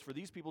goal is for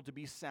these people to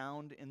be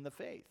sound in the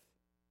faith.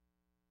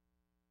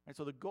 Right?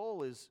 So the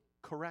goal is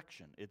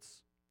correction.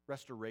 It's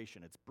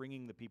restoration. It's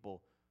bringing the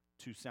people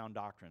to sound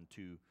doctrine,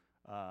 to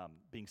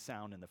being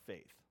sound in the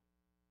faith.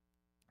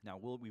 Now,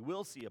 we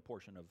will see a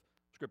portion of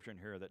Scripture in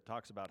here that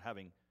talks about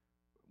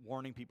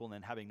warning people and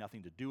then having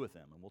nothing to do with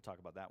them, and we'll talk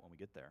about that when we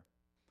get there.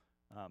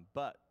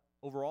 But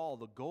overall,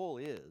 the goal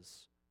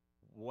is,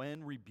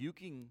 when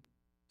rebuking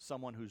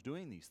someone who's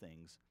doing these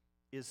things,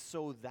 is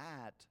so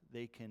that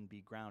they can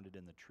be grounded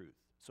in the truth,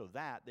 so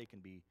that they can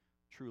be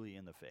truly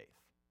in the faith.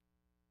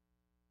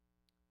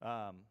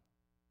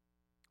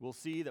 We'll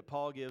see that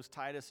Paul gives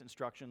Titus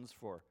instructions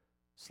for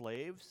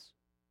slaves,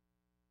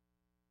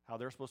 how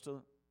they're supposed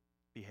to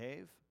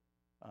behave,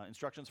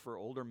 instructions for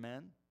older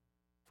men,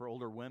 for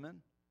older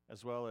women,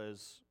 as well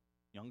as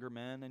younger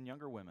men and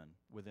younger women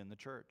within the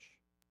church.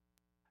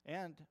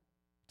 And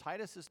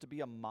Titus is to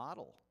be a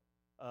model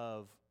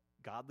of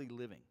godly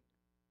living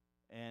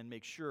and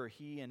make sure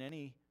he and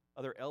any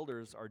other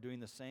elders are doing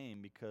the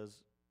same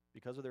because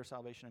of their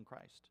salvation in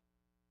Christ.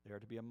 They are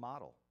to be a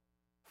model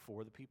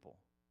for the people.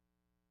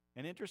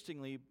 And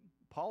interestingly,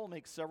 Paul will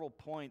make several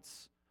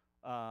points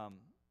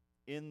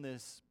in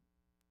this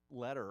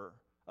letter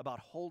about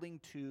holding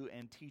to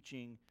and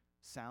teaching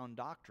sound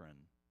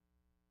doctrine.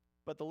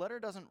 But the letter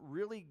doesn't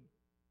really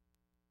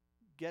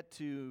get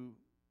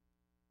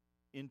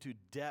into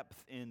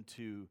depth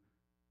into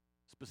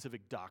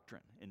specific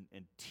doctrine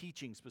and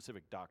teaching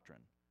specific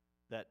doctrine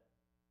that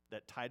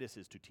Titus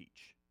is to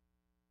teach.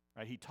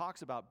 Right? He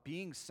talks about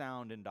being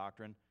sound in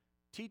doctrine,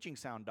 teaching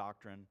sound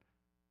doctrine,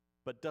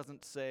 but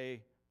doesn't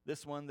say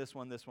this one, this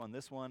one, this one,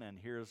 this one, and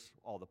here's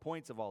all the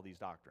points of all these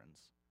doctrines.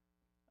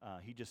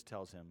 He just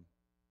tells him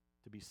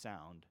to be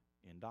sound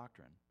in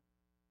doctrine.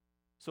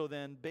 So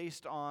then,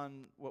 based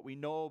on what we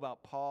know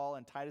about Paul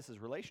and Titus's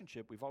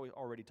relationship, we've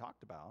already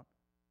talked about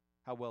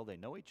how well they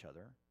know each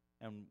other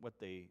and what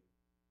they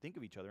think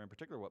of each other, in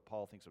particular what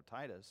Paul thinks of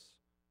Titus.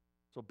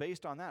 So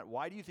based on that,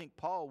 why do you think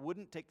Paul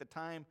wouldn't take the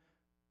time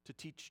to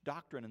teach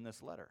doctrine in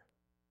this letter?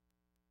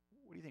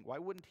 What do you think? Why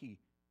wouldn't he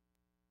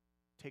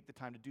take the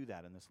time to do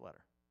that in this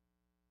letter?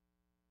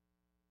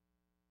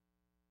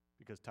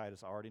 Because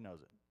Titus already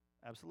knows it.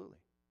 Absolutely.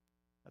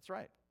 That's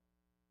right.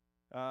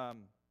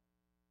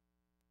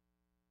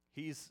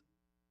 He's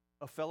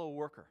a fellow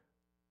worker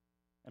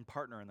and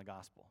partner in the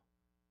gospel.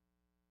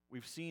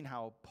 We've seen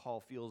how Paul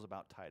feels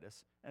about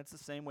Titus, and it's the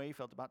same way he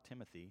felt about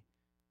Timothy.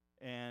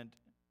 And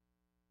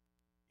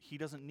he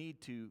doesn't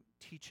need to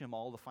teach him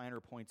all the finer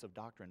points of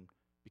doctrine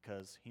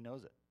because he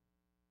knows it.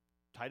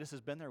 Titus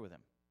has been there with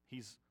him.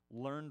 He's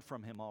learned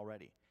from him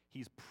already.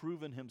 He's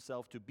proven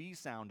himself to be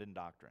sound in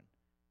doctrine.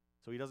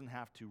 So he doesn't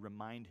have to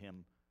remind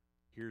him,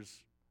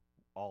 here's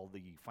all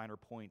the finer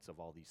points of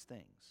all these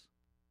things.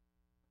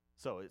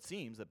 So it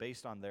seems that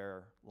based on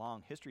their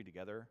long history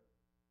together,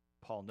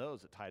 Paul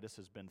knows that Titus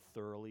has been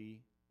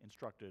thoroughly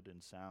instructed in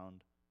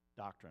sound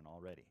doctrine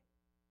already.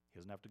 He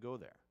doesn't have to go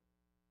there.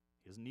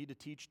 He doesn't need to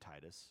teach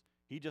Titus.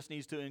 He just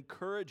needs to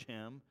encourage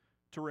him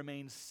to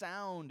remain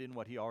sound in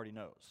what he already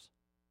knows.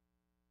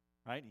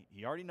 Right?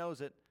 He already knows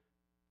it,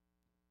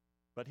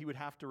 but he would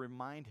have to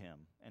remind him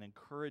and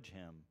encourage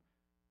him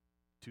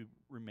to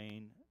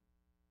remain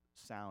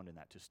sound in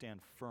that, to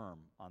stand firm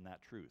on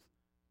that truth.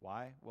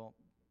 Why? Well,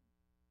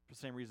 for the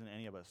same reason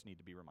any of us need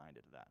to be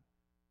reminded of that.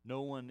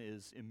 No one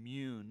is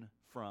immune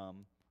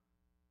from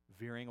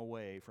veering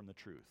away from the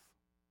truth,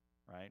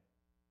 right?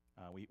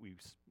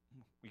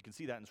 We can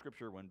see that in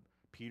Scripture when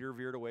Peter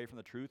veered away from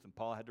the truth and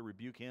Paul had to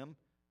rebuke him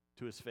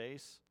to his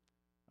face.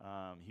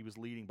 He was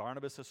leading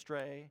Barnabas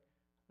astray,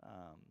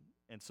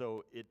 and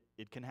so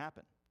it can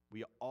happen.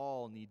 We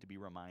all need to be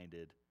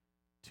reminded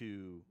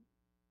to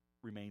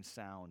remain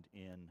sound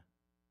in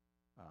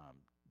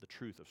the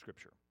truth of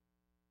Scripture.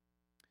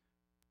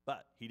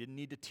 But he didn't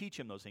need to teach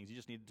him those things. He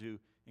just needed to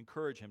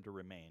encourage him to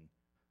remain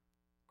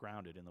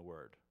grounded in the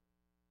Word.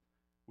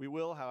 We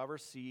will, however,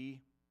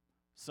 see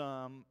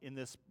in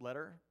this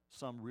letter,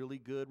 some really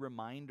good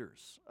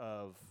reminders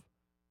of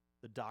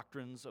the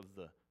doctrines of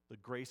the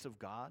grace of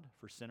God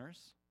for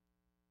sinners,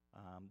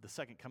 the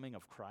second coming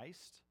of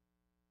Christ,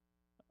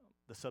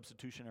 the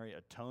substitutionary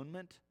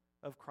atonement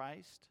of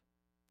Christ,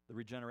 the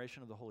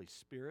regeneration of the Holy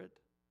Spirit,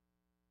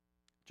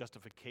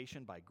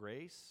 justification by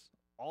grace.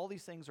 All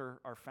these things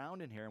are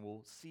found in here, and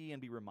we'll see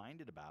and be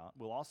reminded about.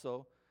 We'll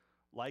also,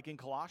 like in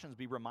Colossians,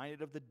 be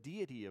reminded of the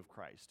deity of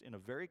Christ in a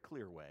very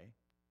clear way.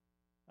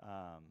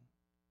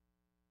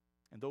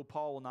 And though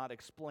Paul will not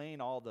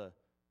explain all the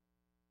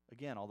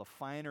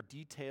finer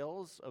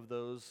details of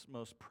those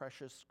most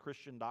precious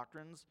Christian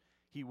doctrines,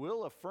 he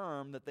will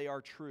affirm that they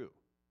are true,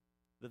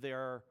 that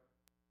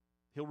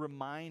he'll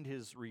remind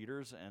his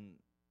readers, and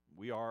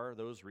we are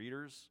those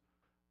readers,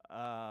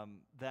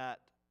 that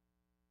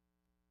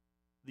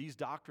these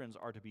doctrines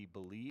are to be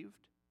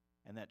believed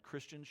and that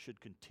Christians should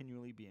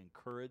continually be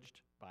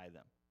encouraged by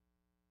them.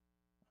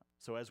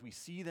 So as we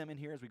see them in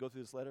here, as we go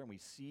through this letter, and we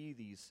see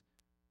these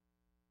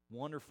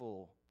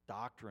wonderful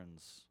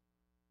doctrines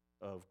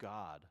of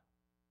God,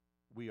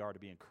 we are to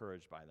be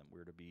encouraged by them.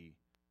 We're to be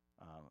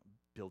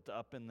built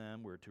up in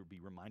them. We're to be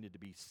reminded to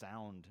be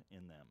sound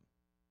in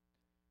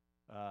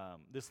them.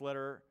 This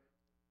letter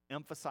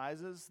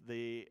emphasizes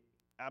the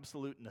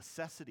absolute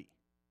necessity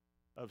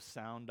of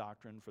sound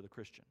doctrine for the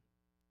Christian,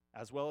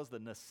 as well as the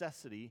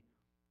necessity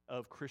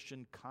of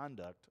Christian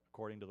conduct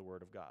according to the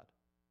Word of God.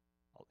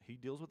 He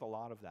deals with a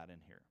lot of that in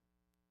here.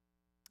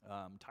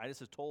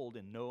 Titus is told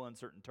in no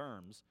uncertain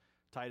terms,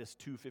 Titus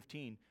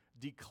 2:15,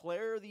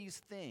 declare these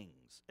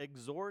things,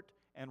 exhort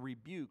and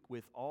rebuke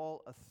with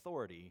all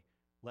authority,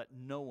 let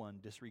no one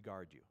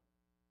disregard you.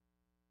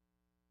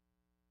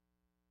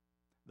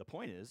 The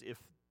point is,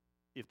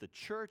 if the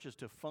church is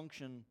to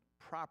function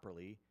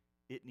properly,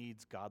 it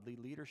needs godly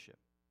leadership.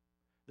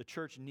 The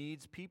church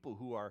needs people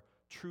who are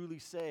truly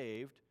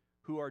saved,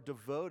 who are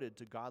devoted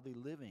to godly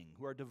living,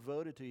 who are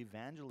devoted to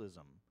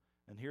evangelism.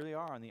 And here they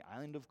are on the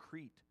island of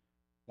Crete,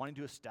 wanting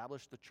to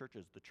establish the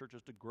churches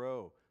to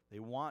grow. They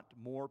want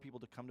more people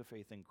to come to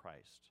faith in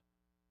Christ.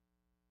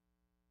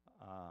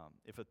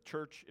 If the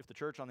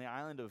church on the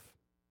island of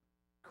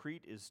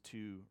Crete is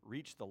to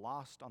reach the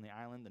lost on the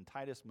island, then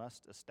Titus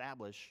must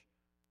establish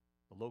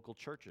the local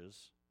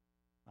churches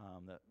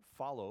that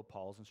follow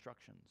Paul's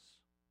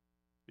instructions.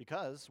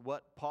 Because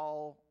what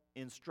Paul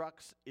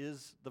instructs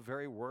is the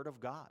very word of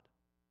God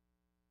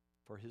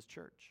for his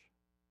church.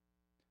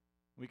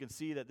 We can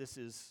see that this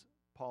is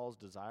Paul's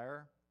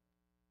desire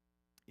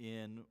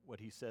in what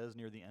he says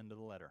near the end of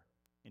the letter,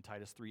 in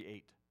Titus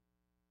 3:8.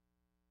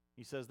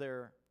 He says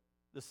there,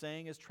 "The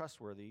saying is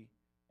trustworthy,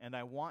 and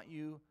I want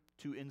you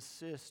to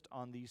insist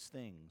on these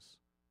things,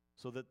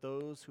 so that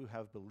those who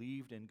have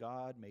believed in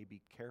God may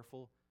be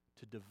careful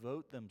to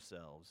devote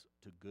themselves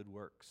to good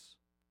works.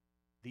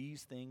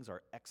 These things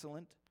are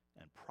excellent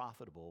and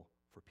profitable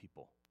for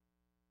people."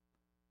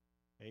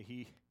 Okay,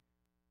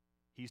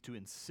 he's to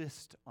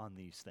insist on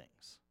these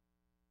things.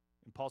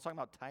 And Paul's talking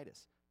about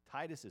Titus.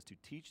 Titus is to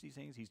teach these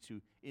things. He's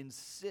to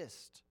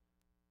insist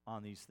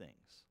on these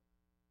things.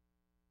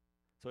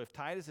 So if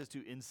Titus is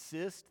to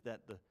insist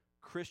that the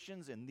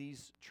Christians in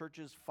these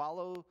churches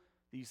follow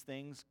these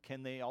things,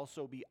 can they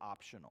also be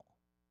optional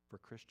for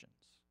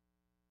Christians?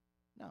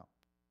 No.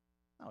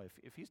 No,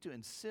 if he's to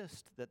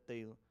insist that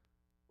they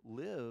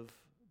live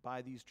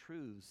by these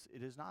truths,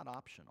 it is not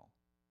optional.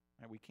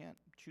 And we can't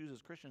choose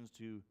as Christians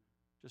to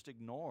just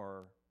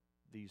ignore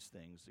these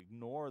things,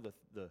 ignore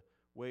the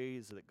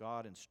ways that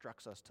God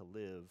instructs us to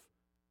live.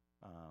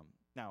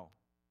 Now,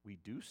 we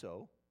do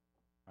so,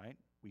 right?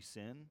 We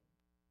sin,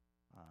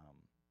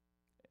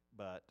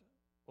 but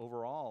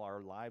overall,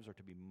 our lives are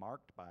to be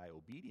marked by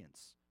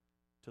obedience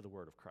to the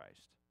word of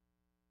Christ.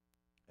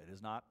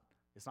 It's not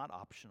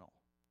optional.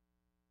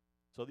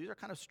 So these are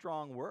kind of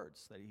strong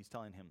words that he's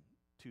telling him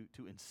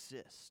to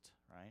insist,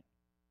 right?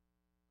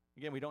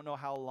 Again, we don't know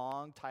how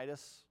long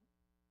Titus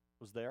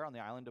was there on the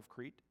island of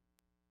Crete,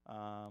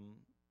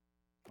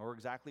 or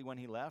exactly when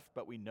he left,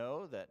 but we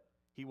know that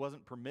he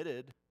wasn't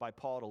permitted by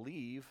Paul to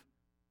leave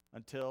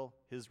until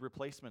his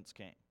replacements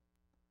came.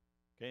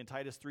 Okay, in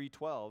Titus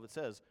 3:12, it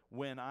says,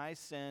 "When I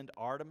send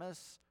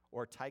Artemas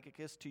or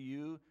Tychicus to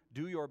you,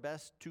 do your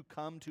best to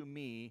come to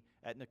me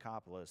at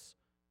Nicopolis,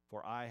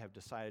 for I have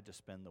decided to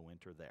spend the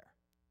winter there."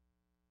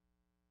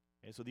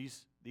 Okay, so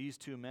these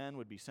two men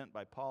would be sent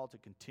by Paul to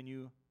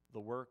continue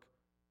the work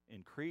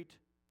in Crete,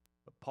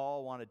 but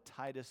Paul wanted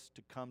Titus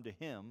to come to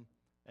him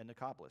at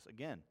Nicopolis.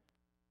 Again,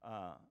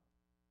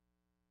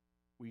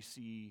 we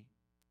see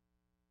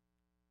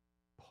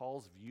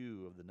Paul's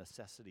view of the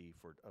necessity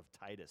of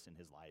Titus in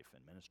his life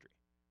and ministry.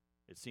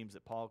 It seems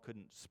that Paul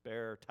couldn't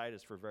spare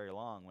Titus for very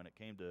long when it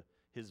came to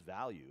his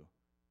value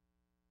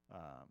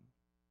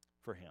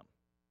for him.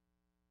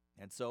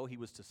 And so he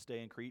was to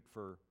stay in Crete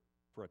for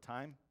a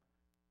time,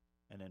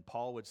 and then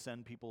Paul would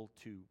send people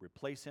to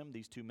replace him,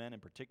 these two men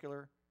in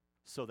particular,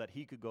 so that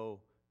he could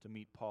go to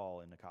meet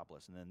Paul in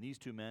Nicopolis. And then these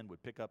two men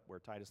would pick up where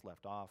Titus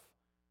left off.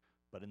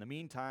 But in the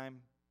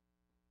meantime,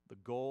 the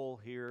goal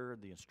here,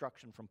 the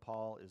instruction from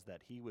Paul, is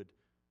that he would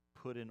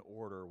put in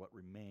order what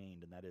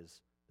remained, and that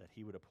is that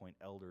he would appoint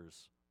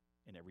elders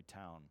in every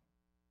town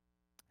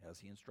as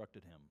he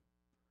instructed him.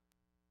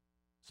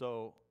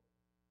 So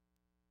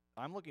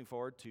I'm looking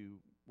forward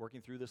to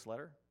working through this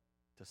letter,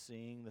 to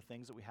seeing the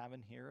things that we have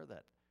in here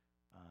that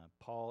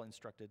Paul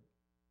instructed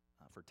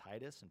for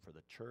Titus and for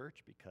the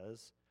church,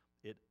 because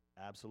it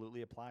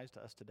absolutely applies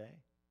to us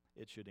today.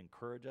 It should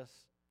encourage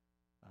us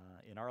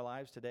in our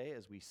lives today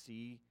as we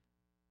see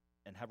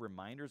and have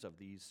reminders of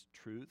these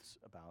truths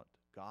about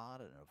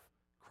God and of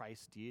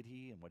Christ's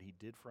deity and what he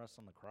did for us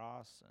on the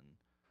cross and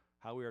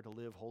how we are to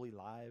live holy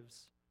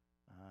lives.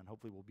 And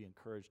hopefully we'll be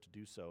encouraged to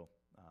do so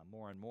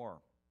more and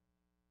more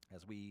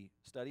as we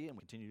study and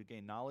we continue to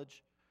gain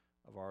knowledge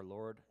of our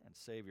Lord and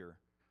Savior.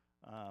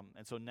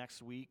 And so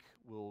next week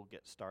we'll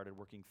get started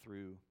working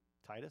through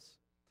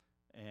Titus,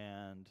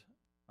 and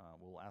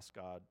we'll ask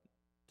God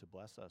to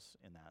bless us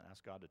in that,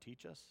 ask God to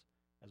teach us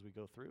as we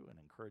go through and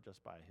encourage us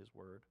by his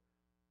word.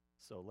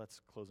 So let's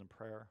close in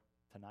prayer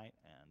tonight,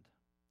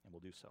 and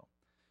we'll do so.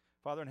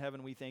 Father in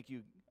heaven, we thank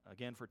you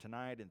again for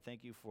tonight, and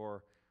thank you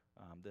for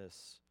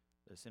this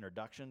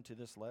introduction to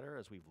this letter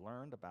as we've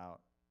learned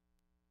about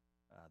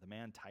the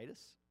man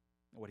Titus,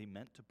 what he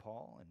meant to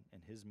Paul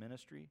and his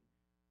ministry.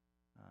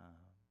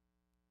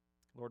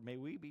 Lord, may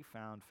we be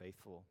found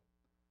faithful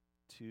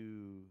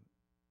to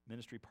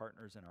ministry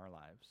partners in our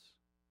lives.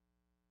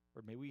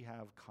 Lord, may we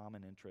have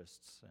common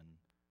interests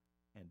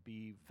and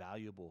be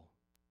valuable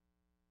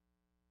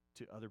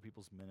to other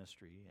people's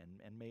ministry,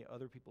 and may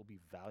other people be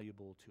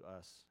valuable to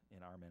us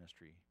in our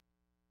ministry.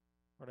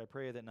 Lord, I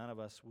pray that none of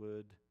us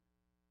would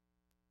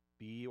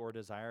be or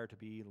desire to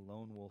be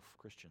lone wolf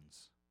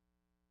Christians,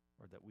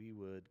 or that we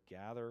would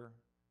gather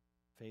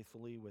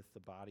faithfully with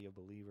the body of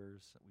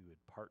believers, that we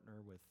would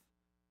partner with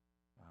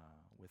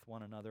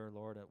one another,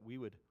 Lord, that we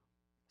would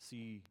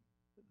see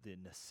the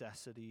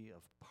necessity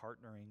of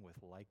partnering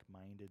with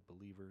like-minded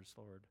believers,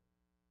 Lord,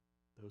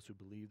 those who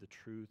believe the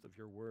truth of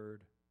your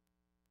word,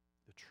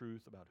 the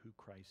truth about who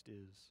Christ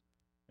is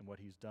and what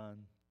he's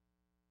done.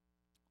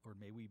 Lord,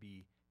 may we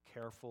be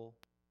careful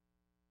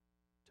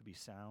to be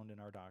sound in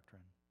our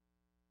doctrine.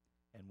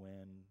 And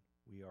when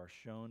we are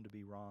shown to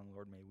be wrong,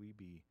 Lord, may we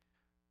be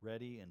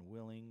ready and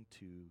willing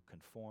to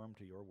conform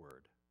to your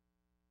word.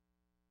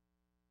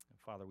 And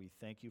Father, we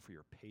thank you for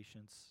your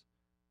patience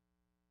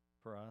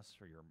for us,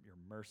 for your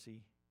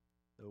mercy,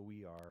 though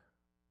we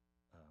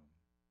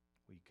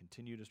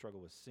continue to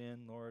struggle with sin,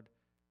 Lord.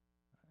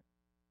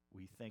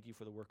 We thank you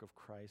for the work of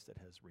Christ that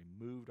has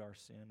removed our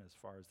sin as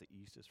far as the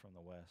east is from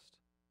the west.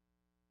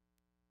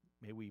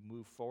 May we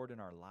move forward in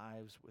our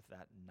lives with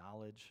that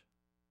knowledge,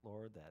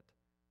 Lord, that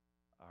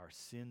our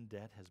sin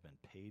debt has been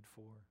paid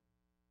for,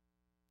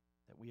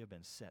 that we have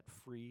been set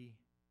free,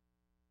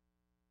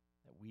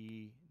 that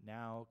we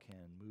now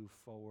can move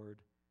forward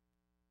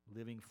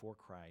living for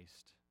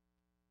Christ,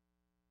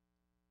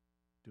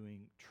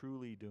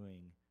 truly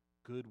doing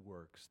good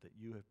works that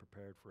you have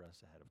prepared for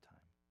us ahead of time.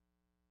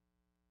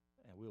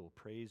 And we will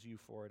praise you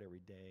for it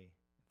every day.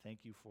 Thank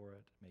you for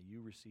it. May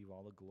you receive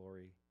all the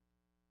glory.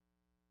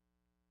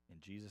 In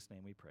Jesus'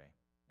 name we pray.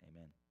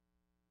 Amen.